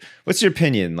 what's your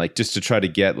opinion? Like just to try to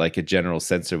get like a general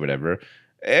sense or whatever.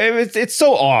 It's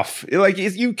so off. Like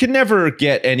you can never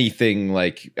get anything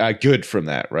like good from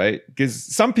that, right? Because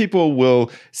some people will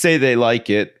say they like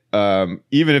it,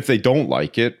 even if they don't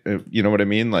like it. You know what I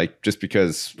mean? Like just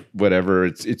because whatever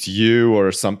it's you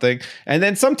or something. And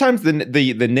then sometimes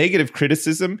the negative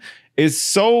criticism is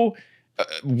so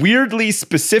weirdly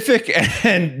specific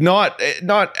and not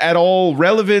at all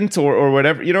relevant or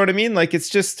whatever. You know what I mean? Like it's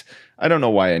just, I don't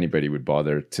know why anybody would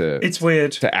bother to. It's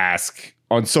weird to ask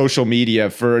on social media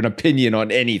for an opinion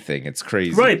on anything. It's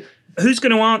crazy. Right. Who's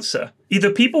going to answer? Either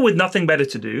people with nothing better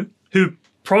to do, who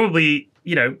probably,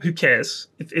 who cares?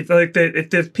 If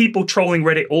there's people trolling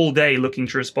Reddit all day looking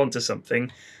to respond to something,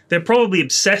 they're probably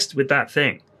obsessed with that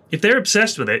thing. If they're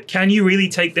obsessed with it, can you really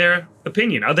take their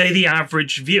opinion? Are they the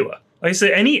average viewer? Like I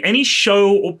say, any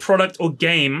show or product or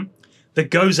game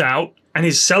that goes out and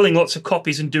is selling lots of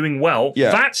copies and doing well,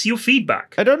 that's your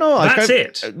feedback. I don't know. That's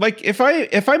it. Like if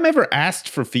I'm ever asked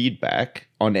for feedback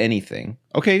on anything,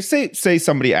 okay, say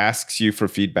somebody asks you for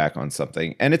feedback on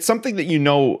something, and it's something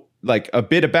that like a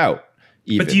bit about.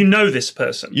 Even. But do you know this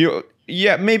person?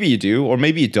 Yeah, maybe you do, or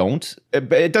maybe you don't.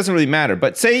 But it doesn't really matter.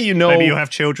 But say maybe you have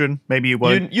children, maybe you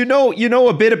won't. You know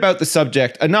a bit about the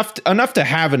subject enough to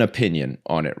have an opinion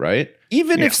on it, right?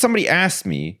 Even if somebody asked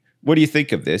me, what do you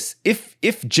think of this?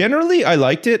 If generally I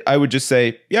liked it, I would just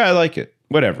say, yeah, I like it.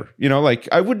 Whatever. Like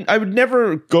I would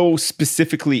never go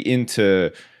specifically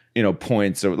into,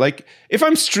 points or like if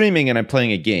I'm streaming and I'm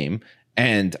playing a game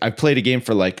and I've played a game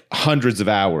for like hundreds of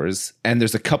hours, and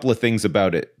there's a couple of things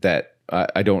about it that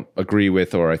I don't agree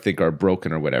with or I think are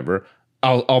broken or whatever,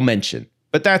 I'll mention.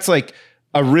 But that's like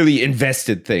a really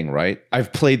invested thing, right?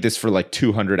 I've played this for like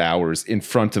 200 hours in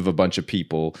front of a bunch of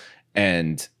people,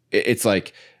 and it's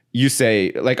like, you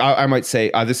say, like, I might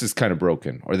say, this is kind of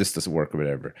broken, or this doesn't work, or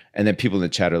whatever. And then people in the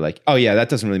chat are like, oh yeah, that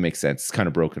doesn't really make sense. It's kind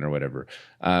of broken or whatever.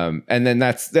 And then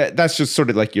that's just sort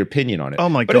of like your opinion on it. Oh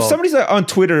my God. But if somebody's on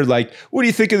Twitter, like, what do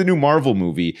you think of the new Marvel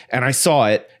movie? And I saw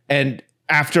it, and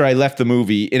after I left the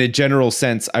movie, in a general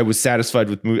sense, I was satisfied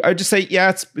with the movie. I'd just say, yeah,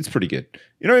 it's pretty good.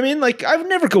 You know what I mean? Like, I would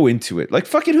never go into it. Like,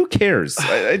 fucking who cares?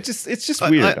 It's just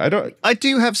weird. I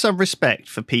do have some respect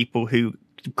for people who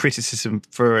criticism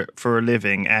for a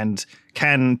living and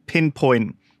can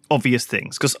pinpoint obvious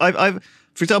things, because I've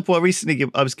for example, I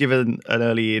was given an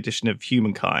early edition of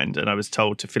Humankind, and I was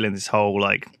told to fill in this whole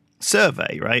like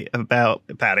survey, right, about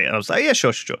it, and I was like, yeah,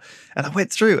 sure, and I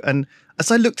went through, and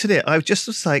as I looked at it, I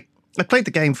was like, I played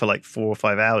the game for like 4 or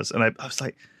 5 hours, and I was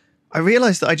like, I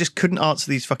realized that I just couldn't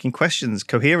answer these fucking questions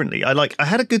coherently. I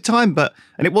had a good time,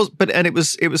 it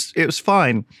was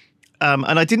fine,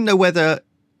 and I didn't know whether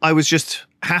I was just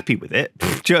happy with it. Do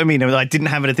you know what I mean? I didn't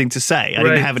have anything to say. I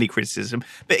didn't have any criticism.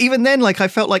 But even then, like, I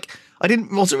felt like I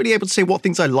wasn't really able to say what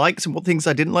things I liked and what things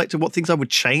I didn't like and what things I would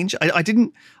change. I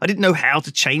didn't know how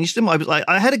to change them. I was like,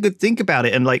 I had a good think about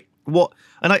it and like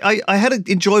I had an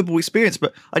enjoyable experience,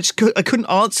 but I couldn't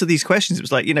answer these questions. It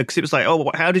was like, because it was like, oh,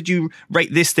 how did you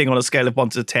rate this thing on a scale of 1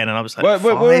 to 10? And I was like, 5.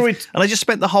 And I just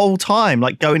spent the whole time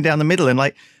like going down the middle, and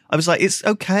like, I was like, it's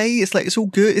okay. It's like, it's all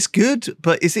good. It's good.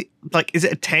 But is it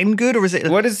a 10 good, or is it a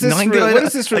 9 good? What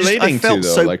is this relating to, though?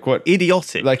 So like what?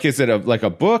 Idiotic. Like, is it a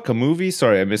book, a movie?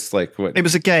 Sorry, I missed like what? It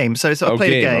was a game. So I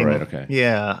played a game. All right, okay.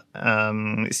 Yeah.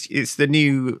 It's the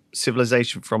new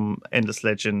civilization from Endless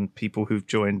Legend, people who've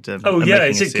joined.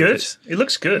 Is it good? It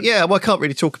looks good. Yeah, well, I can't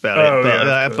really talk about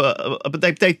it. But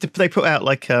they put out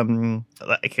like an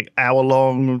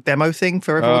hour-long demo thing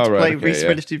for everyone to play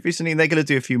recently, and they're going to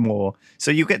do a few more.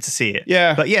 So you get to see it.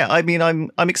 Yeah. But yeah, I mean, I'm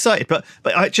excited, but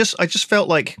I just felt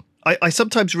like I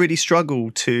sometimes really struggle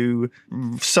to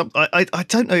I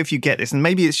don't know if you get this, and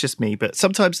maybe it's just me, but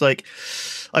sometimes like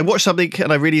I watch something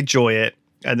and I really enjoy it,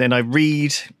 and then I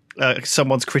read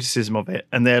someone's criticism of it,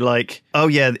 and they're like, oh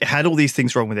yeah, it had all these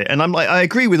things wrong with it, and I'm like, I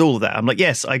agree with all of that. I'm like,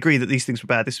 yes, I agree that these things were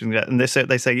bad, this thing, that, and they say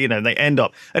they end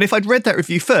up, and if I'd read that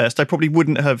review first, I probably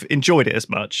wouldn't have enjoyed it as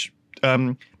much.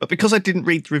 But because I didn't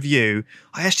read the review,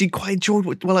 I actually quite enjoyed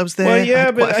it while I was there. Well,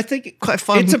 yeah, but I think quite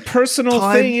fun. It's a personal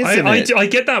thing, isn't it? I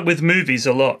get that with movies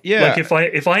a lot. Yeah. Like if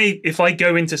I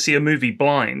go in to see a movie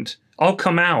blind, I'll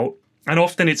come out, and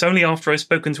often it's only after I've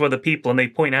spoken to other people and they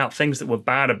point out things that were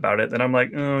bad about it that I'm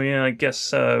like, oh yeah, I guess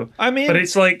so. I mean, but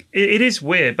it's like it is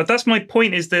weird. But that's my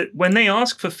point, is that when they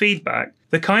ask for feedback,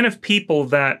 the kind of people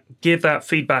that give that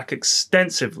feedback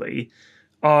extensively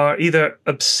are either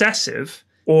obsessive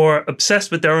or obsessed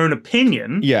with their own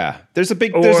opinion. Yeah, there's a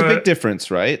big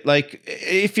difference, right? Like,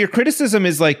 if your criticism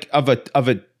is like of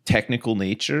a technical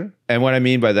nature, and what I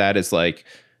mean by that is like,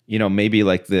 maybe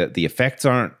like the effects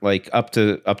aren't like up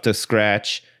to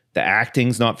scratch, the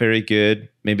acting's not very good,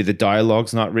 maybe the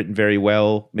dialogue's not written very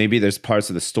well, maybe there's parts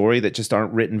of the story that just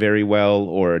aren't written very well,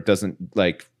 or it doesn't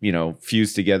like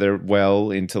fuse together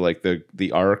well into like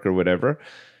the arc or whatever.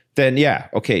 Then yeah,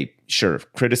 okay, sure,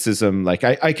 criticism, like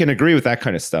I can agree with that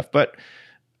kind of stuff, but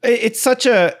it's such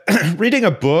a reading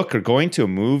a book or going to a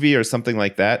movie or something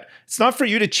like that, it's not for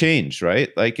you to change, right?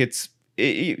 Like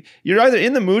you're either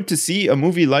in the mood to see a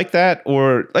movie like that,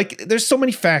 or like there's so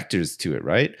many factors to it,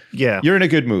 right? Yeah, you're in a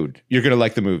good mood, you're gonna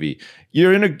like the movie.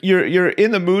 You're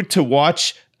in the mood to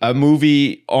watch a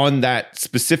movie on that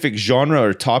specific genre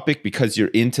or topic because you're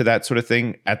into that sort of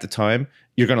thing at the time,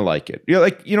 you're gonna like it. You're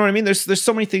like, you know what I mean? There's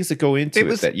so many things that go into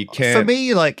it that you can't. For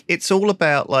me, like, it's all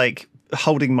about like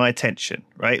holding my attention,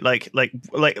 right? Like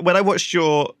when I watched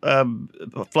your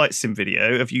flight sim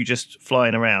video of you just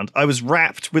flying around, I was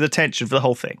wrapped with attention for the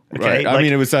whole thing. Okay, right. I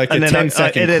mean, it was like a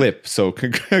 10-second clip. So no,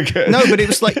 but it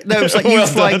was like you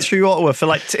flying through Ottawa for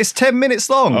like it's 10 minutes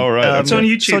long. Oh right, it's on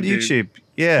YouTube. It's on YouTube.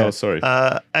 Yeah. Oh, sorry.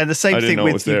 And the same thing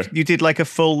with you did like a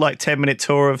full like 10-minute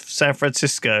tour of San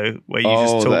Francisco where you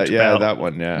just talked about that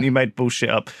one. Yeah. And you made bullshit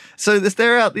up. So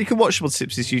they're out. You can watch them on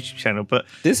Sips's YouTube channel. But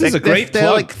this is a great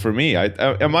plug for me.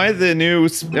 Am I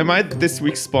this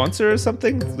week's sponsor or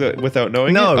something without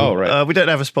knowing? No. It? Oh right. We don't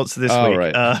have a sponsor this week.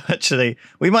 Right. Actually,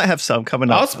 we might have some coming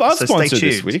up. I'll sponsor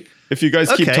this week if you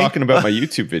guys keep talking about my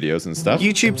YouTube videos and stuff.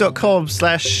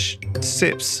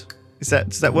 YouTube.com/Sips.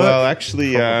 Does that work? Well,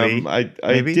 actually, Probably.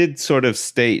 I did sort of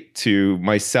state to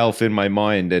myself in my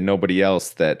mind and nobody else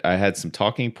that I had some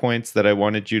talking points that I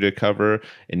wanted you to cover.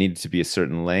 It needed to be a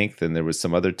certain length, and there was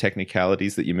some other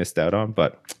technicalities that you missed out on.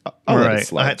 But I'll let it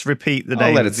slide. I had to repeat the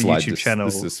name of the YouTube channel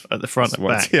is at the front and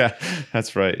back. Yeah,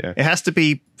 that's right. Yeah, it has to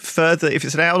be further. If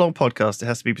it's an hour-long podcast, it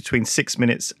has to be between 6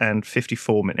 minutes and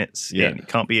 54 minutes. Yeah, it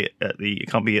can't be at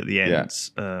the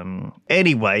ends. Yeah.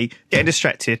 Anyway, getting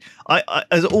distracted. I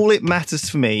as all it matters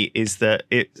for me is that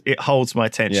it holds my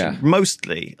attention.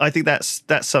 Mostly, I think that's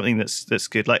something that's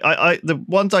good. Like I the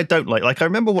ones I don't like I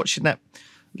remember watching that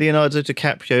Leonardo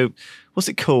DiCaprio. What's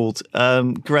it called?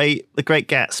 The Great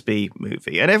Gatsby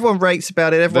movie, and everyone raves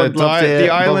about it. Everyone loved it. The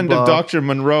Island of Dr.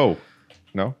 Monroe.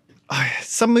 No.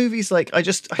 Some movies, like I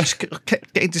just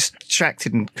kept getting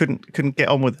distracted and couldn't get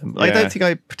on with them. I don't think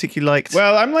I particularly liked.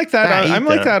 Well, I'm like that. I'm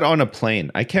like that on a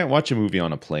plane. I can't watch a movie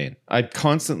on a plane. I'm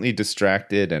constantly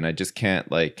distracted, and I just can't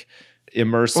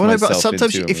immerse myself. But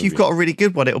sometimes into if you've got a really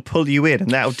good one, it'll pull you in,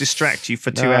 and that'll distract you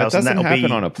for 2 hours. It doesn't and that'll happen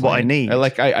be on a plane. What I need.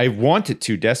 I want it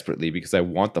to desperately because I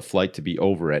want the flight to be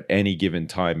over at any given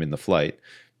time in the flight,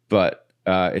 but.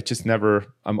 It just never.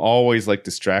 I'm always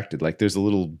distracted. Like there's a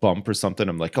little bump or something.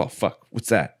 I'm like, oh fuck, what's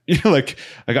that? I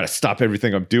got to stop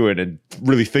everything I'm doing and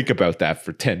really think about that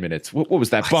for 10 minutes. What was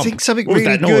that bump? I think something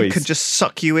really good could just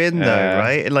suck you in, though,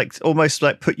 right? And almost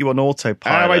put you on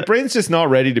autopilot. My brain's just not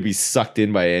ready to be sucked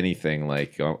in by anything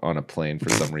on a plane for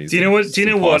some reason. Do you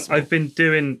know what I've been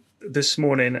doing this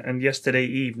morning and yesterday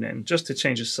evening, just to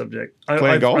change the subject?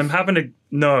 Playing golf? I'm having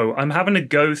to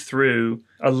go through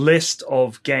a list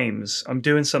of games. I'm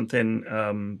doing something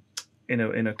in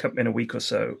a week or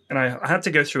so, and I had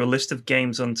to go through a list of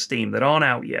games on Steam that aren't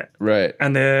out yet. Right.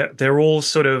 And they're all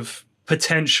sort of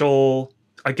potential.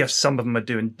 I guess some of them are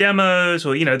doing demos,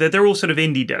 or they're all sort of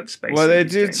indie devs, basically. Well, they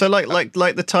do. So like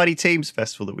the Tiny Teams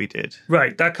Festival that we did,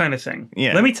 right? That kind of thing.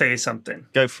 Yeah. Let me tell you something.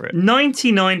 Go for it.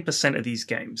 99% of these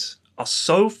games are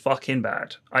so fucking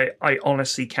bad. I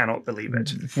honestly cannot believe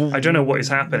it. I don't know what is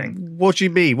happening. What do you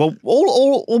mean? Well,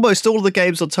 almost all of the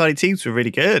games on Tiny Teams were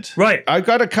really good. Right. I've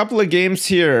got a couple of games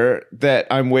here that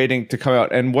I'm waiting to come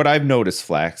out. And what I've noticed,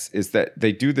 Flax, is that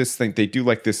they do this thing. They do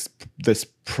this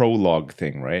prologue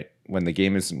thing, right? When the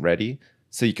game isn't ready.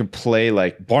 So you can play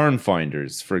Barn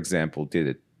Finders, for example,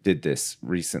 did this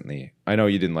recently. I know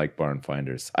you didn't like Barn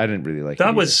Finders. I didn't really like it.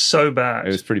 That was so bad.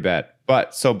 It was pretty bad.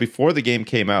 But so before the game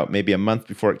came out, maybe a month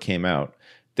before it came out,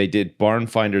 they did Barn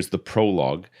Finders, the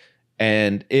prologue.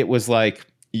 And it was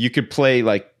you could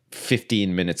play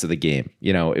 15 minutes of the game.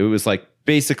 It was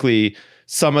basically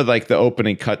some of the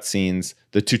opening cutscenes,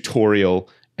 the tutorial,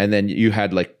 and then you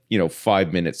had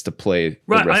 5 minutes to play.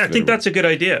 Right. I think that's a good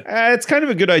idea. It's kind of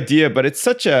a good idea, but it's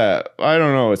such a, I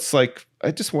don't know. It's I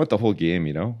just want the whole game,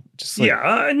 Just no,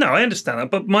 I understand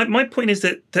that. But my point is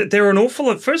that there are an awful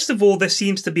lot. First of all, there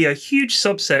seems to be a huge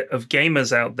subset of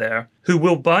gamers out there who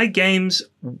will buy games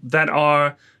that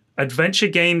are adventure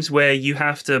games where you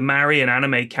have to marry an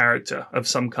anime character of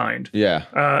some kind. Yeah.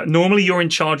 Normally, you're in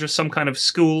charge of some kind of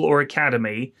school or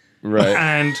academy. Right.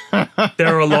 And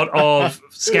there are a lot of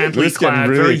scantily clad,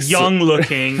 very young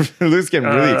looking. Lou's getting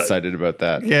really excited about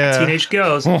that. Yeah. Teenage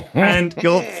girls. And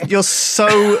you're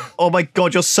so, oh my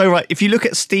God, you're so right. If you look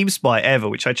at Steam Spy ever,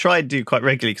 which I try and do quite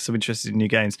regularly because I'm interested in new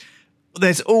games,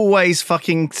 there's always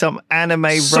fucking some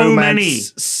anime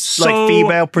romance,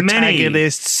 female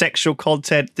protagonist, sexual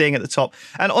content thing at the top.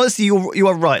 And honestly, you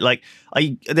are right.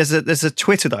 There's a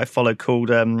Twitter that I follow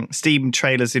called Steam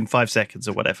Trailers in 5 seconds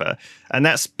or whatever, and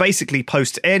that's basically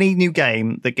post any new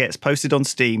game that gets posted on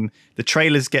Steam. The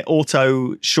trailers get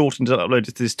auto shortened and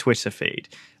uploaded to this Twitter feed,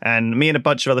 and me and a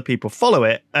bunch of other people follow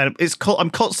it. And I'm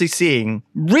constantly seeing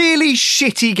really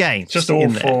shitty games, just in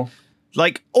awful. there.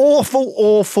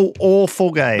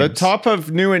 Awful games. The top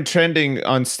of new and trending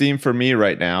on Steam for me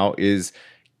right now is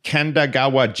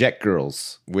Kandagawa Jet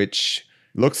Girls, which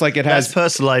looks like it has... That's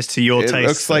personalized to your taste. It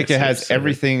looks like it has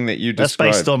everything that you described.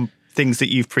 That's based on things that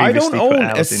you've previously I don't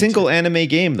own a single anime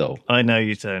game, though. I know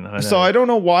you don't. So I don't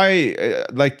know why,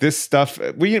 this stuff...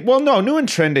 new and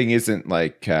trending isn't,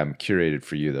 curated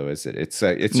for you, though, is it? It's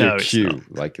your queue,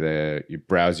 you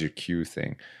browse your queue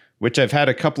thing. Which I've had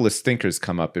a couple of stinkers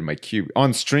come up in my queue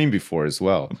on stream before as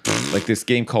well, like this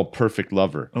game called Perfect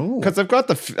Lover. Because I got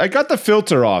the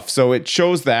filter off, so it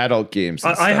shows the adult games.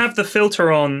 I have the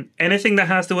filter on. Anything that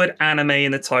has the word anime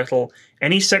in the title,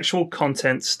 any sexual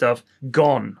content stuff,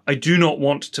 gone. I do not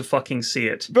want to fucking see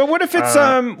it. But what if it's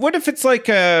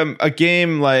a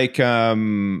game like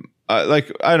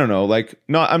like, I don't know, like,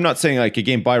 I'm not saying like a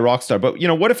game by Rockstar, but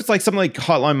what if it's like something like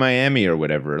Hotline Miami or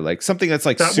whatever, like something that's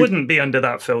like that wouldn't be under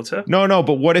that filter. No,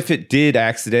 but what if it did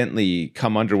accidentally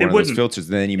come under one of those filters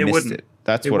and then you missed it?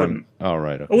 That's what I'm. Oh,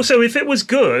 right. Okay. Also, if it was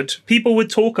good, people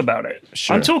would talk about it.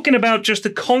 Sure. I'm talking about just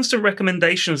the constant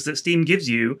recommendations that Steam gives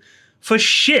you for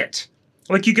shit.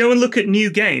 Like, you go and look at new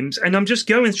games, and I'm just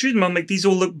going through them. I'm like, these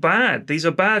all look bad. These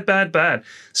are bad, bad, bad.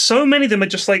 So many of them are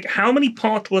just like, how many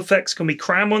particle effects can we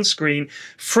cram on screen?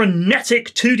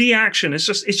 Frenetic 2D action. It's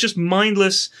just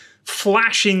mindless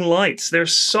flashing lights.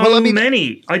 There's so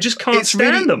many. I just can't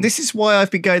stand them. This is why I've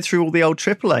been going through all the old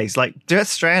AAAs. Like, Death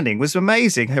Stranding was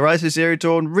amazing. Horizon Zero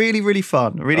Dawn, really, really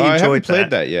fun. Really enjoyed that. I haven't played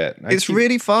that yet. It's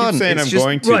really fun. Keep saying it's I'm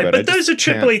going to, right, but I those are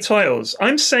AAA titles.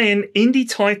 I'm saying indie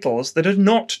titles that are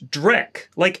not Drek,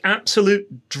 like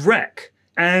absolute Drek.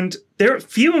 And they're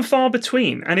few and far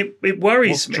between, and it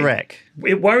worries me. What's Drek?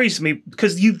 It worries me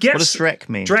because you get. What does Drek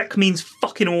mean? Drek means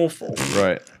fucking awful.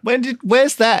 Right.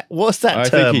 Where's that? What's that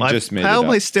term? I think he just made it How up.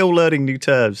 am I still learning new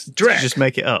terms? Drek. To just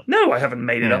make it up. No, I haven't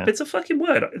made it up. It's a fucking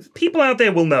word. People out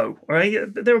there will know, all right?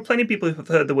 There are plenty of people who have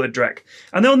heard the word Drek,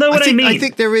 and they'll know what I mean. I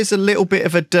think there is a little bit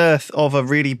of a dearth of a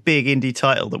really big indie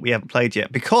title that we haven't played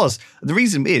yet, because the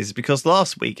reason is because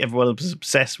last week everyone was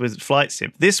obsessed with Flight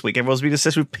Sim. This week everyone's been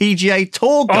obsessed with PGA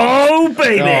Tour Golf. Oh,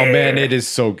 baby. Oh, man, it is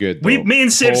so good, though. Me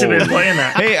and Sips have been playing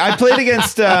that. Hey, I played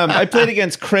against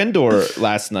Krendor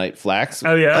last night, Flax.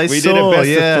 Oh, yeah? We did a best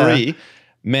of 3.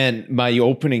 Man, my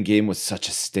opening game was such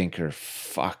a stinker.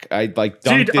 Fuck. I dunked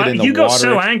it in the water. You got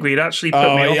so angry it actually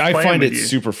put me off I playing find with it you.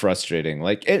 super frustrating.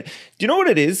 Like, do you know what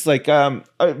it is? Like,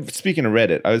 speaking of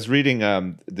Reddit, I was reading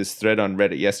this thread on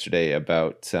Reddit yesterday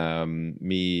about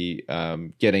me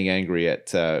getting angry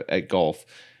at golf.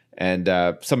 And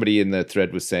somebody in the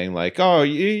thread was saying, like, oh,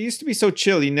 you used to be so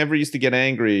chill. You never used to get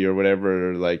angry or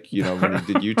whatever, like, when you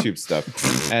did YouTube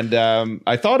stuff. And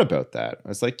I thought about that. I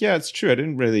was like, yeah, it's true. I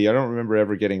don't remember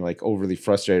ever getting, like, overly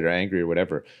frustrated or angry or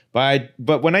whatever.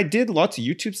 But when I did lots of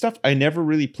YouTube stuff, I never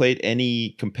really played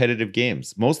any competitive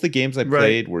games. Most of the games I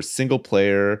played were single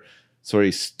player,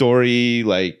 story,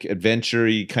 like,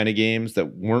 adventure-y kind of games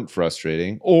that weren't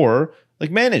frustrating. Or, like,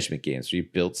 management games where you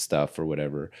built stuff or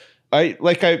whatever.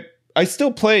 I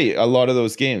still play a lot of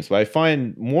those games, but I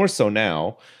find more so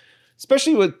now,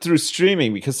 especially through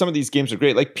streaming, because some of these games are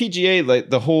great. Like PGA, like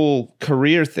the whole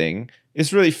career thing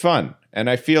is really fun, and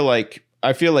I feel like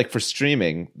for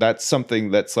streaming, that's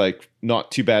something that's like not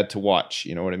too bad to watch.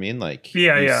 You know what I mean? Like,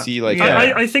 yeah. See, like,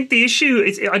 I think the issue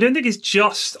is I don't think it's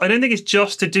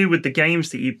just to do with the games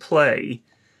that you play.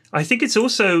 I think it's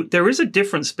also there is a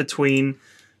difference between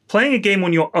playing a game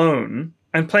on your own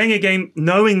and playing a game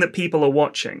knowing that people are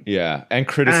watching. Yeah, and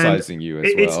criticizing you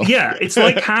as well. It's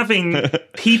like having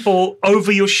people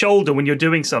over your shoulder when you're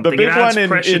doing something. It adds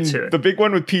pressure to it. The big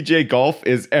one with PGA Golf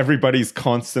is everybody's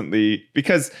constantly,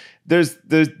 because there's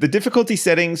the difficulty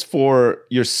settings for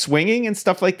your swinging and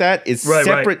stuff like that is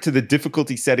separate to the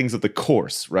difficulty settings of the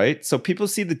course, right? So people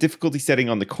see the difficulty setting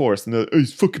on the course and they're like, oh,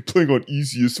 he's fucking playing on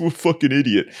easiest, what a fucking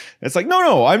idiot. And it's like,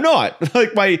 no, I'm not.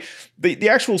 Like the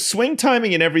actual swing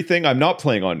timing and everything, I'm not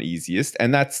playing on easiest,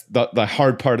 and that's the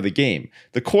hard part of the game.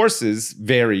 The courses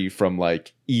vary from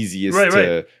like easiest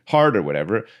to hard or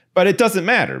whatever, but it doesn't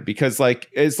matter because like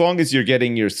as long as you're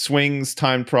getting your swings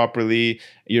timed properly,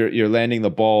 you're landing the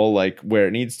ball like where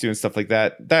it needs to and stuff like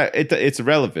that, it's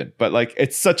irrelevant. But like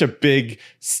it's such a big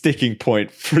sticking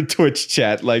point for Twitch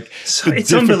chat, like the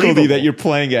difficulty that you're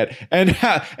playing at, and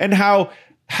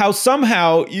how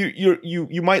somehow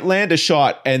you might land a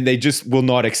shot and they just will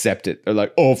not accept it. They're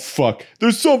like, oh fuck,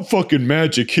 there's some fucking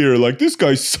magic here. Like this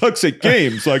guy sucks at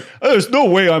games. Like there's no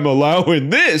way I'm allowing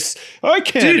this. I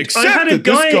can't accept that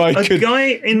this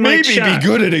guy could maybe be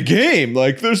good at a game.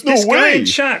 Like there's no way. This guy in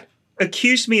chat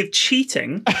accused me of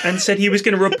cheating and said he was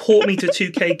going to report me to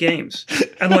 2K Games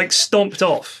and like stomped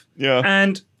off. Yeah.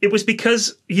 And it was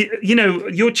because, you know,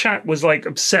 your chat was like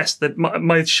obsessed that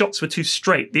my shots were too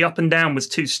straight. The up and down was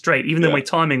too straight, even though my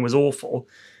timing was awful.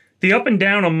 The up and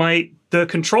down on the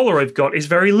controller I've got is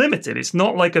very limited. It's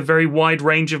not like a very wide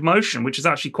range of motion, which is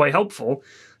actually quite helpful.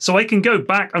 So I can go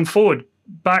back and forward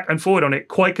on it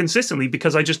quite consistently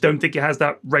because I just don't think it has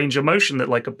that range of motion that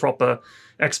like a proper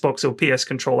Xbox or PS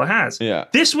controller has. Yeah.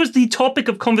 This was the topic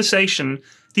of conversation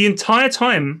the entire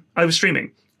time I was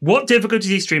streaming. What difficulty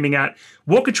is he streaming at?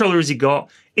 What controller has he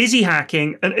got? Is he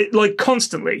hacking? And like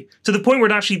constantly, to the point where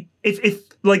it actually, if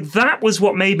like that was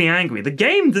what made me angry. The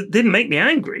game that didn't make me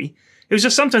angry. It was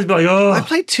just sometimes be like, oh. I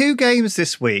played 2 games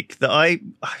this week that I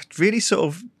really sort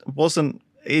of wasn't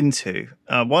into.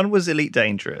 One was Elite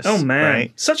Dangerous. Oh man,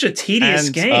 right? such a tedious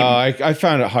game. I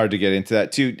found it hard to get into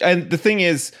that too. And the thing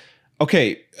is,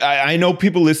 okay, I know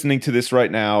people listening to this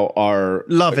right now are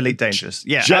love Elite Dangerous.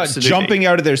 Yeah, absolutely. Jumping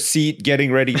out of their seat,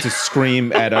 getting ready to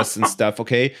scream at us and stuff.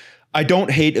 Okay, I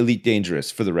don't hate Elite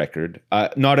Dangerous, for the record.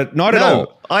 Not at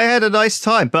all. I had a nice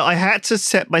time, but I had to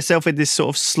set myself in this sort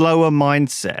of slower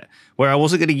mindset where I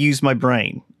wasn't going to use my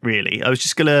brain, really. I was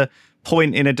just going to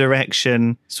point in a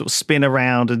direction, sort of spin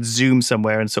around and zoom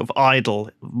somewhere and sort of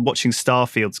idle, watching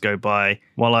starfields go by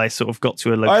while I sort of got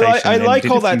to a location. I like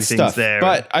all that stuff,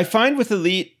 but I find with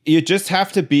Elite, you just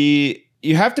have to be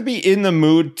in the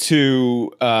mood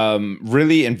to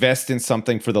really invest in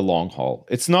something for the long haul.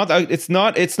 It's not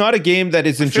a game that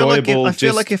is enjoyable. I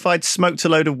feel like if I'd smoked a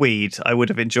load of weed, I would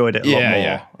have enjoyed it a lot more.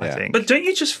 Yeah. I think. But don't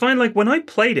you just find, like, when I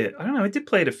played it, I don't know, I did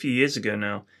play it a few years ago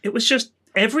now. It was just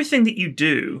everything that you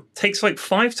do takes like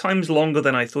 5 times longer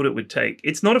than I thought it would take.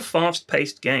 It's not a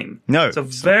fast-paced game. No, it's a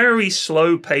very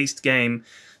slow-paced game.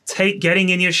 Getting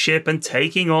in your ship and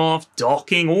taking off,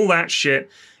 docking, all that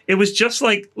shit. It was just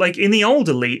like in the old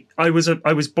Elite, I was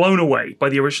blown away by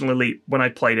the original Elite when I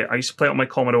played it. I used to play it on my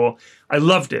Commodore. I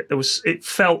loved it. It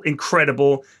felt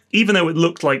incredible, even though it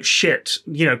looked like shit,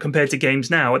 compared to games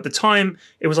now. At the time,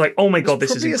 it was like, oh my god,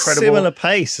 this is incredible. A similar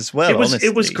pace as well.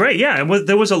 It was great, yeah. And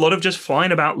there was a lot of just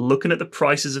flying about, looking at the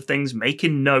prices of things,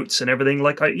 making notes and everything.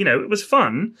 Like it was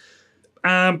fun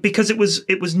because it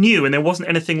was new and there wasn't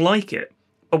anything like it.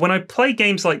 But when I play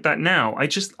games like that now, I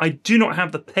do not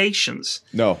have the patience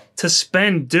to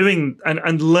spend doing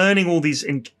and learning all these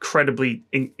incredibly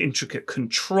intricate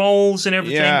controls and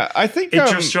everything. Yeah, I think it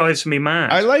just drives me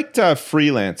mad. I liked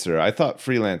Freelancer. I thought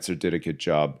Freelancer did a good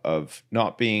job of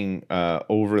not being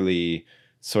overly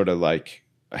sort of like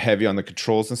heavy on the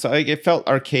controls and stuff. Like, it felt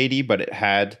arcadey, but it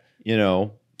had,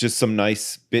 just some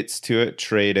nice bits to it,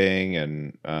 trading,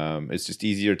 and it's just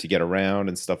easier to get around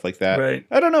and stuff like that. Right.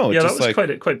 I don't know. Yeah, that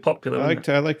was quite popular. I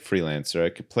like Freelancer.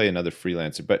 I could play another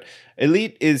Freelancer, but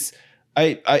Elite is.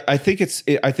 I think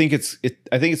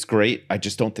it's great. I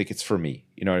just don't think it's for me.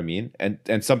 You know what I mean?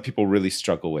 And some people really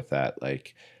struggle with that.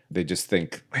 Like, they just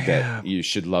think that you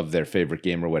should love their favorite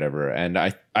game or whatever. And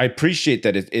I appreciate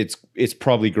that it's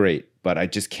probably great, but I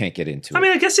just can't get into it. I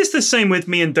mean, I guess it's the same with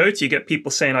me and Dota. You get people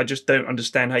saying, I just don't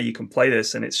understand how you can play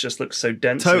this, and it just looks so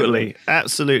dense. Totally.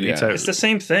 Absolutely, totally. It's the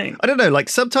same thing. I don't know, like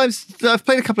sometimes I've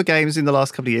played a couple of games in the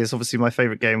last couple of years. Obviously, my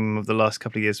favorite game of the last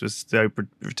couple of years was the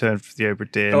Return for the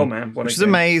Obra Dinn. Oh, man. Which is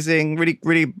amazing. Really,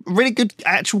 really, really good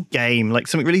actual game. Like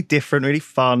something really different, really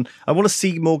fun. I want to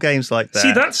see more games like that.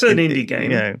 See, that's an indie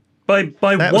game. By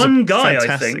one guy, I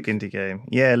think. Fantastic indie game.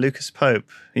 Yeah, Lucas Pope.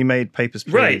 He made Papers,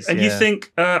 Please. Right, and you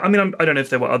think, I don't know if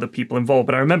there were other people involved,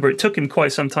 but I remember it took him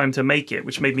quite some time to make it,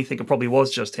 which made me think it probably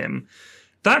was just him.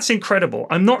 That's incredible.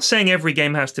 I'm not saying every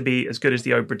game has to be as good as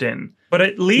the Obra Dinn, but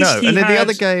at least he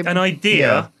had an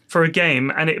idea for a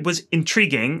game, and it was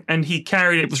intriguing, and he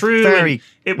carried it through.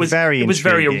 It was very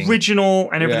original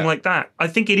and everything like that. I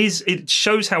think it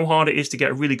shows how hard it is to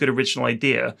get a really good original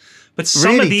idea. But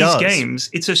some of these games,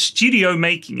 it's a studio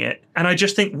making it, and I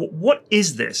just think, what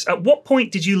is this? At what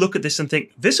point did you look at this and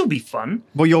think, this will be fun?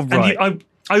 Well, you're right.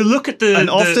 I look at and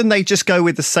often they just go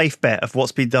with the safe bet of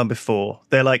what's been done before.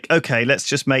 They're like, okay, let's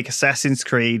just make Assassin's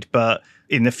Creed, but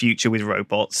in the future with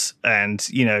robots, and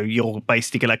you're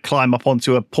basically going to climb up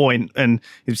onto a point,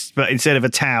 but instead of a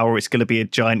tower, it's going to be a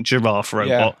giant giraffe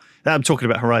robot. Yeah. I'm talking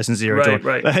about Horizon Zero Dawn.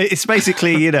 Right. It's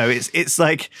basically, it's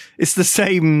like it's the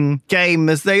same game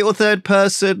as the third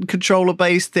person controller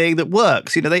based thing that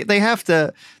works.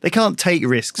 They can't take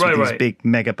risks with these big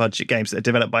mega budget games that are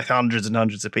developed by hundreds and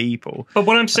hundreds of people. But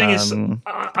what I'm saying is,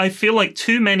 I feel like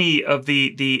too many of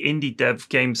the indie dev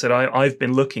games that I've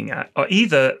been looking at are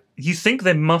either you think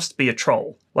there must be a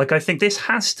troll. Like, I think this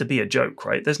has to be a joke,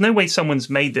 right? There's no way someone's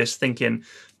made this thinking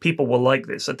people will like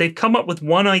this. They've come up with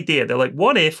one idea. They're like,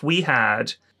 what if we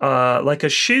had like a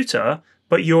shooter,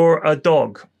 but you're a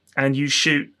dog and you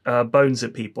shoot bones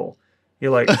at people? You're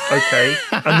like, okay.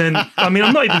 And then, I'm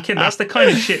not even kidding. That's the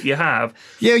kind of shit you have.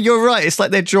 Yeah, you're right. It's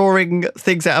like they're drawing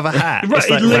things out of a hat. Right, it's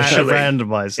like literally. A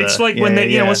randomizer. It's like when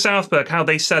with South Park, how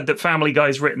they said that Family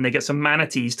Guy's written, they get some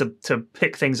manatees to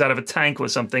pick things out of a tank or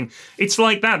something. It's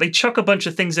like that. They chuck a bunch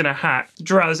of things in a hat.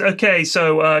 Okay,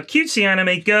 so cutesy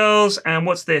anime girls, and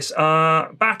what's this?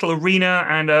 Battle arena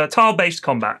and tile-based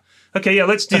combat. Okay, yeah,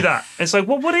 let's do that. It's like,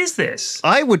 what is this?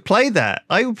 I would play that.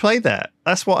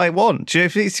 That's what I want. Do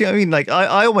you see what I mean? Like,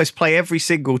 I almost play every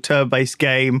single turn-based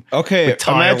game. Okay,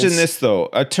 imagine this, though.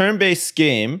 A turn-based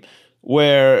game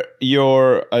where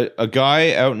you're a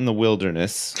guy out in the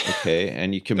wilderness, okay,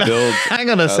 and you can build. Hang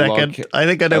on a second. I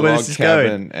think I know where this is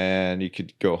going. And you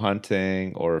could go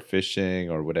hunting or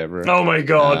fishing or whatever. Oh my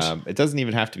god! It doesn't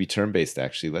even have to be turn-based.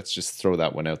 Actually, let's just throw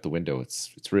that one out the window. It's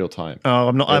real time. Oh,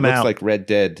 I'm out. It looks like Red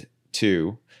Dead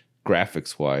 2,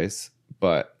 graphics-wise,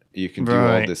 but you can do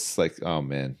all this. Like, oh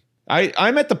man,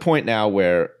 I'm at the point now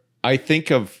where I think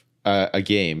of a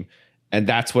game. And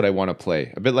that's what I want to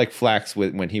play. A bit like Flax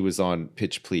when he was on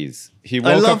Pitch Please. He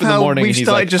woke up in the morning and he's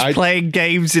like, just playing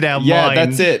games in our mind. Yeah,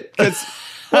 that's it.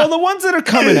 Well, the ones that are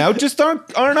coming out just aren't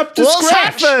up to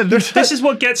scratch. Happened? This is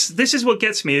what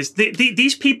gets me is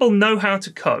these people know how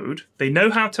to code. They know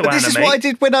how to animate. This is what I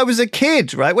did when I was a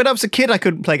kid, right? When I was a kid, I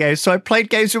couldn't play games, so I played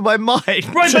games with my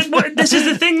mind. Right, but this is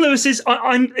the thing, Lewis. Is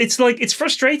it's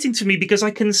frustrating to me because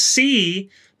I can see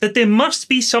that there must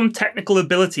be some technical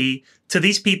ability to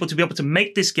these people to be able to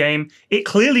make this game. It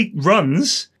clearly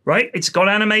runs, right? It's got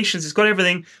animations, it's got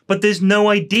everything, but there's no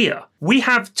idea. We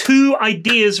have 2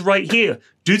 ideas right here.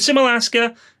 Dude Sim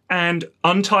Alaska and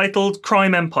Untitled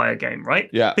Crime Empire game, right?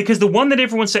 Yeah. Because the one that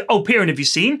everyone said, oh, Piran, have you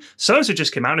seen? So-and-so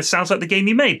just came out and it sounds like the game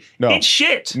you made. No. It's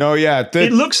shit. No, yeah.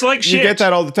 It looks like shit. You get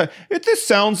that all the time. This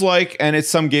sounds like, and it's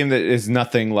some game that is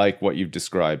nothing like what you've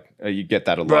described. You get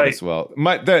that a lot as well.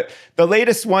 The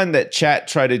latest one that chat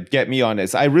tried to get me on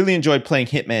is I really enjoyed playing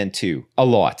Hitman 2 a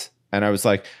lot. And I was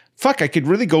like, fuck, I could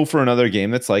really go for another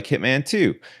game that's like Hitman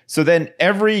 2. So then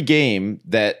every game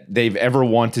that they've ever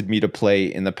wanted me to play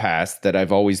in the past that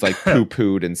I've always like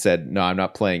poo-pooed and said, no, I'm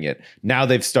not playing it. Now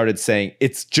they've started saying,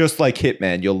 it's just like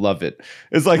Hitman, you'll love it.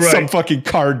 It's like some fucking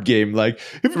card game. Like,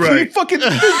 if you fucking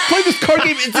play this card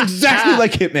game, it's exactly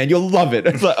like Hitman, you'll love it.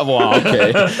 It's like, well,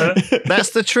 okay.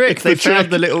 That's the trick. They found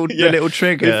the little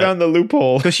trigger. They found the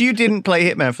loophole. Because you didn't play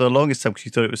Hitman for the longest time because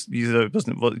you thought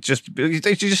it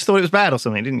just thought it was bad or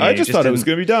something, didn't you? I just thought it was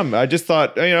going to be dumb. I just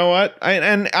thought, you know what?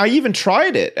 I even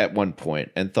tried it at one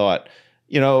point and thought,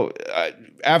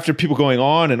 after people going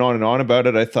on and on and on about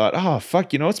it, I thought, oh,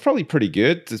 fuck, it's probably pretty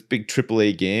good. This big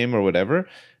AAA game or whatever.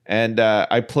 And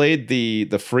I played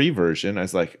the free version. I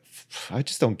was like, I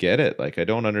just don't get it. Like, I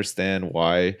don't understand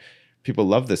why people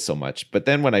love this so much. But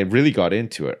then when I really got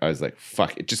into it, I was like,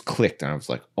 fuck, it just clicked. And I was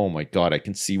like, oh my God, I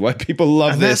can see why people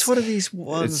love this. That's one of these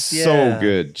ones. It's so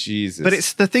good. Jesus. But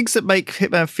it's the things that make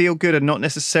Hitman feel good and not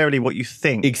necessarily what you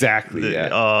think. Exactly.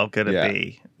 Are going to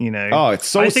be, Oh, it's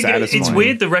so satisfying. It's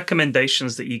weird the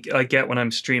recommendations that I get when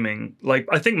I'm streaming. Like,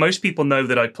 I think most people know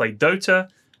that I play Dota.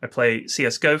 I play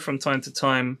CSGO from time to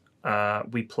time.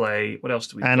 We play, what else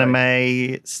do we play?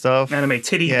 Anime stuff. Anime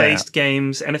titty-based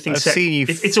games, anything set. Seen you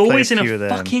it's always in a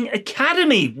fucking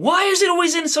academy. Why is it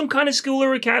always in some kind of school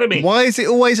or academy? Why is it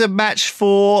always a match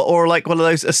 4 or like one of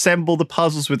those assemble the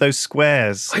puzzles with those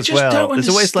squares I just don't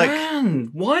understand.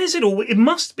 Why is it always, it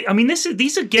must be, I mean, these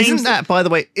are games. Isn't that, by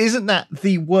the way, isn't that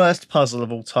the worst puzzle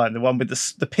of all time? The one with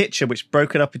the picture which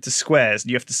broken up into squares and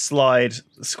you have to slide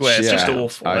the squares. It's just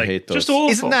awful. I hate those. Just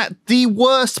awful. Isn't that the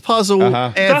worst puzzle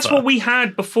ever? That's what we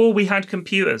had before we had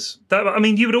computers.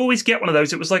 You would always get one of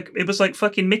those. It was like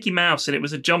fucking Mickey Mouse, and it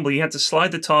was a jumble. You had to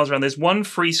slide the tiles around. There's one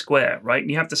free square, right? And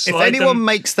you have to slide. If anyone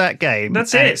makes that game,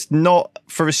 that's it. It's not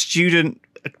for a student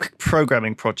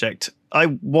programming project. I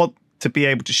want to be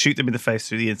able to shoot them in the face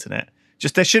through the internet.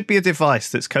 There should be a device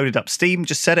that's coded up. Steam,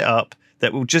 just set it up.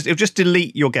 It'll just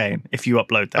delete your game if you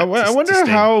upload that. I wonder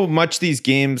how much these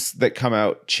games that come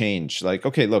out change. Like,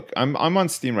 okay, look, I'm on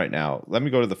Steam right now. Let me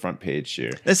go to the front page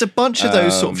here. There's a bunch of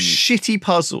those sort of shitty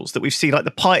puzzles that we've seen, like the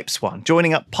pipes one,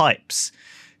 joining up pipes.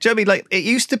 Do you know what I mean? Like, it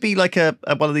used to be like a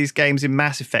one of these games in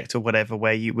Mass Effect or whatever,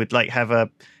 where you would like have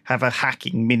a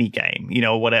hacking mini game,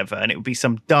 or whatever, and it would be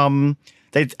some dumb.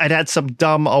 I'd had some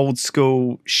dumb old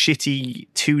school shitty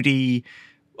 2D.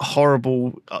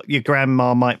 Horrible, your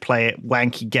grandma might play it,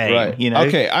 wanky game, right.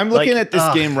 Okay, I'm looking at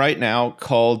this game right now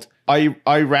called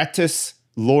Iratus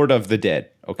Lord of the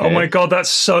Dead. Okay. Oh my God, that's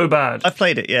so bad. I've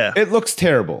played it, yeah. It looks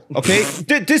terrible, okay?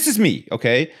 This is me,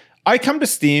 okay? I come to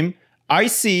Steam, I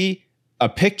see a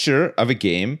picture of a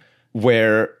game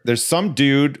where there's some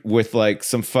dude with like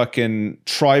some fucking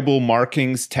tribal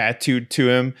markings tattooed to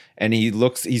him, and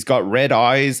he's got red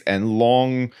eyes and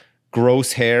long,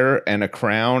 gross hair and a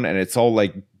crown, and it's all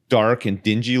like dark and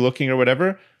dingy looking or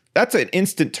whatever. That's an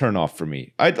instant turn off for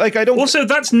me. I don't. Also,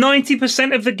 that's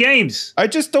 90% of the games. I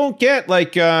just don't get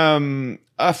like but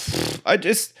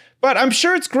I'm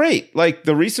sure it's great. Like,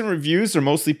 the recent reviews are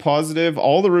mostly positive.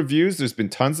 All the reviews, there's been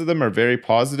tons of them, are very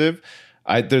positive.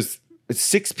 There's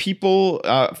 6 people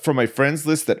from my friends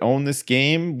list that own this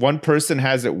game. One person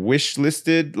has it wish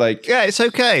listed. Like, yeah, it's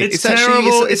okay. It's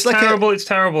terrible. It's like terrible. It's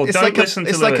terrible. It's Don't like listen to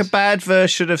It's Lewis. like a bad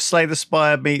version of Slay the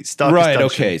Spire meets Darkest right?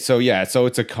 Dungeon. Okay, so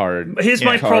it's a card. Here's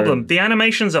my problem. The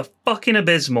animations are fucking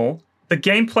abysmal. The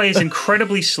gameplay is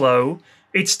incredibly slow.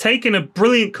 It's taken a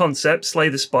brilliant concept, Slay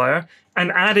the Spire,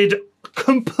 and added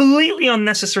completely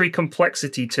unnecessary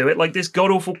complexity to it, like this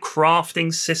god-awful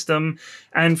crafting system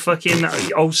and fucking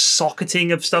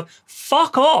socketing of stuff.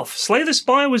 Fuck off. Slay the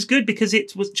Spire was good because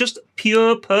it was just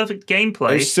pure, perfect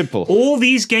gameplay. It's simple. All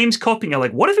these games copying are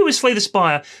like, what if it was Slay the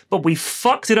Spire, but we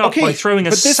fucked it up by throwing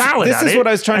a salad at it what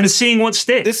I was trying and to, seeing what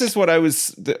sticks? This is what I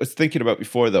was thinking about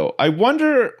before, though. I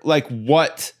wonder, like,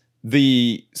 what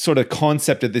the sort of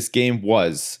concept of this game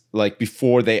was like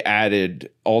before they added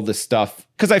all the stuff,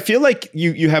 because I feel like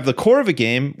you have the core of a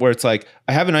game where it's like,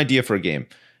 I have an idea for a game,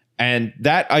 and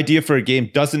that idea for a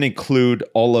game doesn't include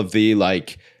all of the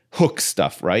like hook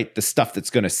stuff, right? The stuff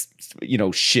that's going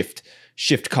to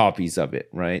shift copies of it,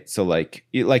 right? So like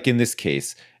in this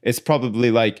case, it's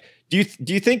probably like, do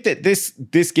you think that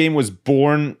this game was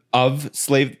born of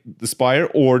Slay the Spire,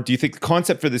 or do you think the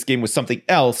concept for this game was something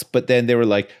else, but then they were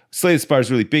like, Slay the Spire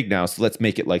is really big now, so let's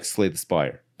make it like Slay the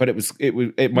Spire? But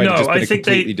it might have just been a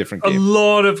completely different game. A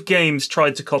lot of games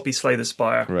tried to copy Slay the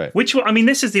Spire. Right. Which, I mean,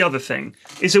 this is the other thing,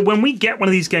 is that when we get one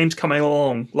of these games coming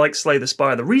along, like Slay the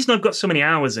Spire, the reason I've got so many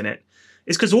hours in it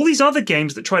is because all these other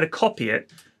games that try to copy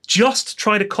it just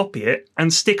try to copy it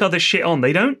and stick other shit on.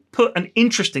 They don't put an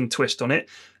interesting twist on it.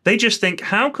 They just think,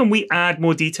 how can we add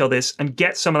more detail to this and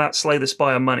get some of that Slay the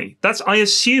Spire money? I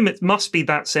assume it must be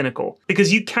that cynical,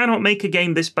 because you cannot make a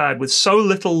game this bad with so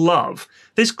little love.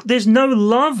 There's no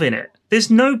love in it. There's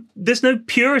no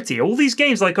purity. All these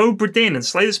games like Obra Dinn and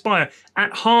Slay the Spire,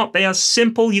 at heart, they are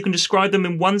simple. You can describe them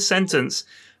in one sentence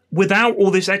without all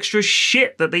this extra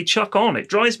shit that they chuck on. It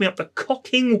drives me up the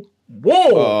cocking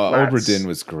wall. Obra Dinn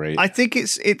was great. I think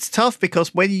it's tough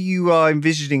because when you are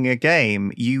envisioning a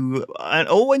game,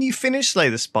 or when you finish Slay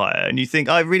the Spire and you think,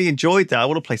 I really enjoyed that, I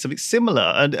want to play something similar.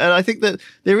 And I think that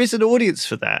there is an audience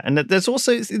for that. And that there's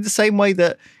also, in the same way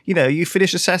that, you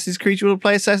finish Assassin's Creed, you want to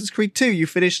play Assassin's Creed 2. You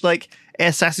finish like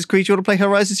Assassin's Creed, you want to play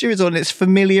Horizon Zero Dawn, and it's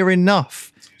familiar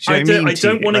enough. I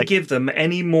don't want to give them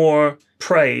any more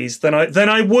praise than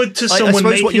I would to someone. I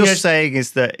suppose what you're saying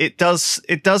is that it does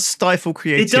stifle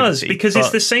creativity. It does, because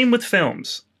it's the same with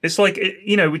films. It's like, do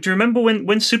you remember when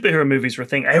superhero movies were a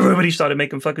thing? Everybody started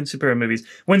making fucking superhero movies.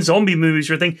 When zombie movies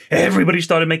were a thing, everybody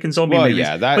started making zombie movies.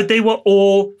 Yeah, but they were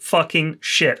all fucking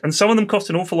shit. And some of them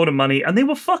cost an awful lot of money, and they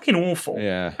were fucking awful.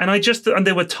 Yeah. And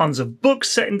there were tons of books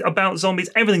set about zombies,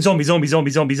 everything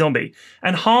zombie.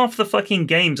 And half the fucking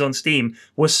games on Steam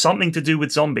was something to do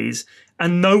with zombies,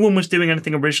 and no one was doing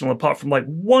anything original apart from like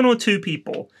one or two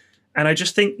people. And I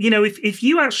just think, if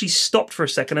you actually stopped for a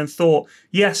second and thought,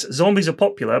 yes, zombies are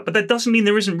popular, but that doesn't mean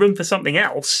there isn't room for something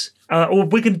else, or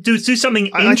we can do something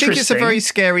interesting. I think it's a very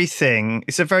scary thing.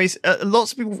 It's a very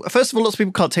lots of people. First of all, lots of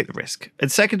people can't take the risk, and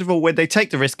second of all, when they take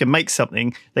the risk and make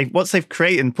something, once they've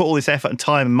created and put all this effort and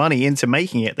time and money into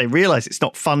making it, they realize it's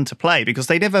not fun to play because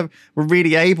they never were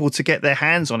really able to get their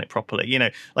hands on it properly.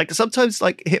 Like sometimes,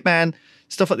 like Hitman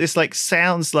stuff like this, like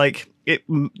sounds like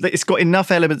it's got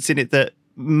enough elements in it that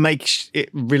makes it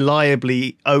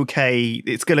reliably okay.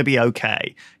 It's going to be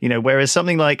okay, whereas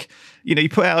something like, you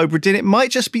put out Obra Dinn, it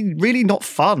might just be really not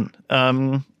fun.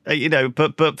 But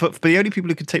the only people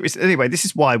who can take risks anyway, this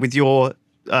is why with your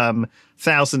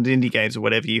 1,000 indie games or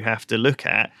whatever you have to look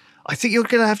at, I think you're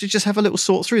going to have to just have a little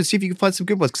sort through and see if you can find some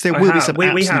good ones, because there will be some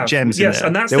absolute gems in there. Yes,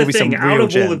 and that's the thing. Out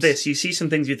of all of this, you see some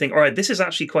things you think, all right, this is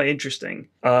actually quite interesting.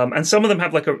 And some of them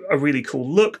have like a really cool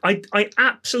look. I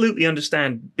absolutely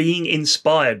understand being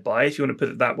inspired by, if you want to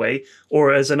put it that way,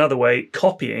 or as another way,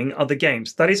 copying other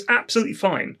games. That is absolutely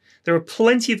fine. There are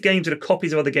plenty of games that are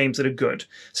copies of other games that are good.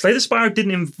 Slay the Spire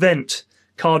didn't invent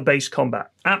card-based combat.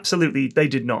 Absolutely, they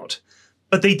did not.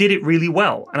 But they did it really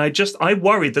well. And I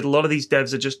worry that a lot of these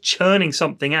devs are just churning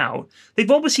something out. They've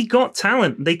obviously got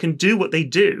talent. They can do what they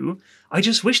do. I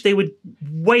just wish they would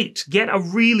get a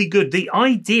really good... The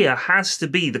idea has to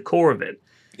be the core of it.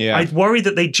 Yeah. I'd worry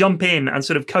that they jump in and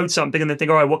sort of code something and then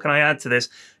think, all right, what can I add to this?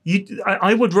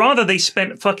 I would rather they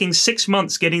spent fucking 6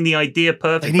 months getting the idea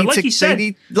perfect. But like you said...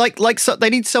 They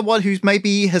need someone who's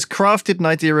maybe has crafted an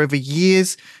idea over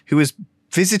years, who has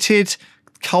visited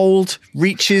cold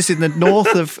reaches in the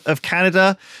north of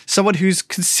Canada, someone who's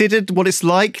considered what it's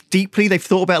like deeply. They've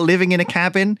thought about living in a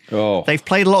cabin. They've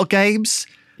played a lot of games.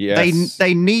 Yes.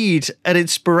 They need an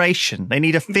inspiration. They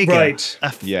need a figure, Right.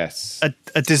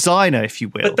 a designer, if you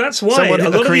will. But that's why Someone, a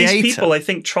lot of creator. these people, I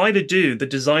think, try to do the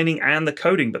designing and the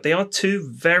coding, but they are two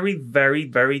very, very,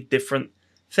 very different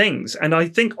things. And I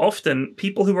think often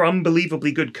people who are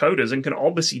unbelievably good coders and can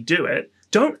obviously do it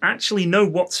don't actually know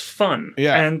what's fun.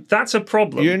 Yeah. And that's a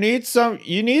problem. You need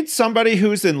somebody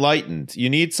who's enlightened. You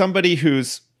need somebody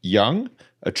who's young,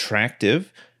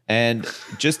 attractive, and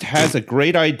just has a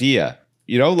great idea.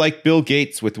 You know, like Bill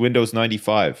Gates with Windows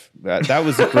 95. That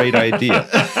was a great idea.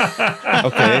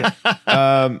 Okay.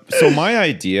 So my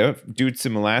idea, Dudes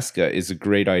in Alaska, is a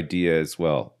great idea as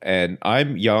well. And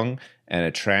I'm young and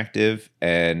attractive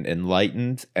and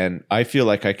enlightened, and I feel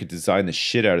like I could design the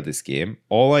shit out of this game.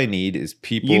 All I need is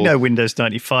people. You know, Windows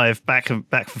 95 back and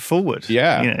forward.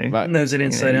 Yeah, you know. knows it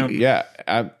inside out. Yeah,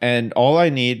 and all I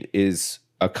need is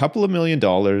a couple of $1 million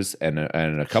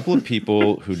and a couple of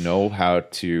people who know how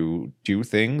to do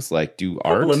things like do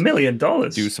art, $1 million.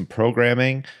 do some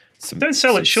programming. Don't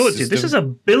sell it short, dude. This is a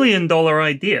 $1 billion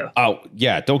idea. Oh,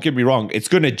 yeah. Don't get me wrong. It's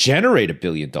going to generate $1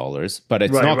 billion, but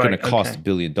it's not going to cost $1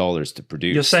 billion to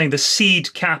produce. You're saying the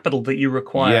seed capital that you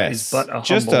require is but a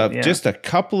just a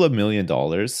couple of $1 million,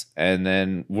 and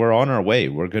then we're on our way.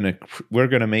 We're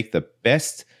gonna make the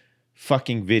best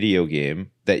fucking video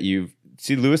game that you've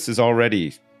see. Lewis is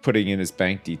already putting in his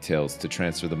bank details to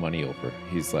transfer the money over.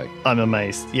 He's like, I'm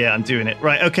amazed. Yeah, I'm doing it.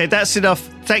 Right. Okay, that's enough.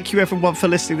 Thank you everyone for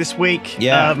listening this week.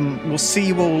 Yeah. We'll see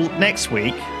you all next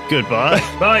week. Goodbye.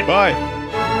 Bye. Bye.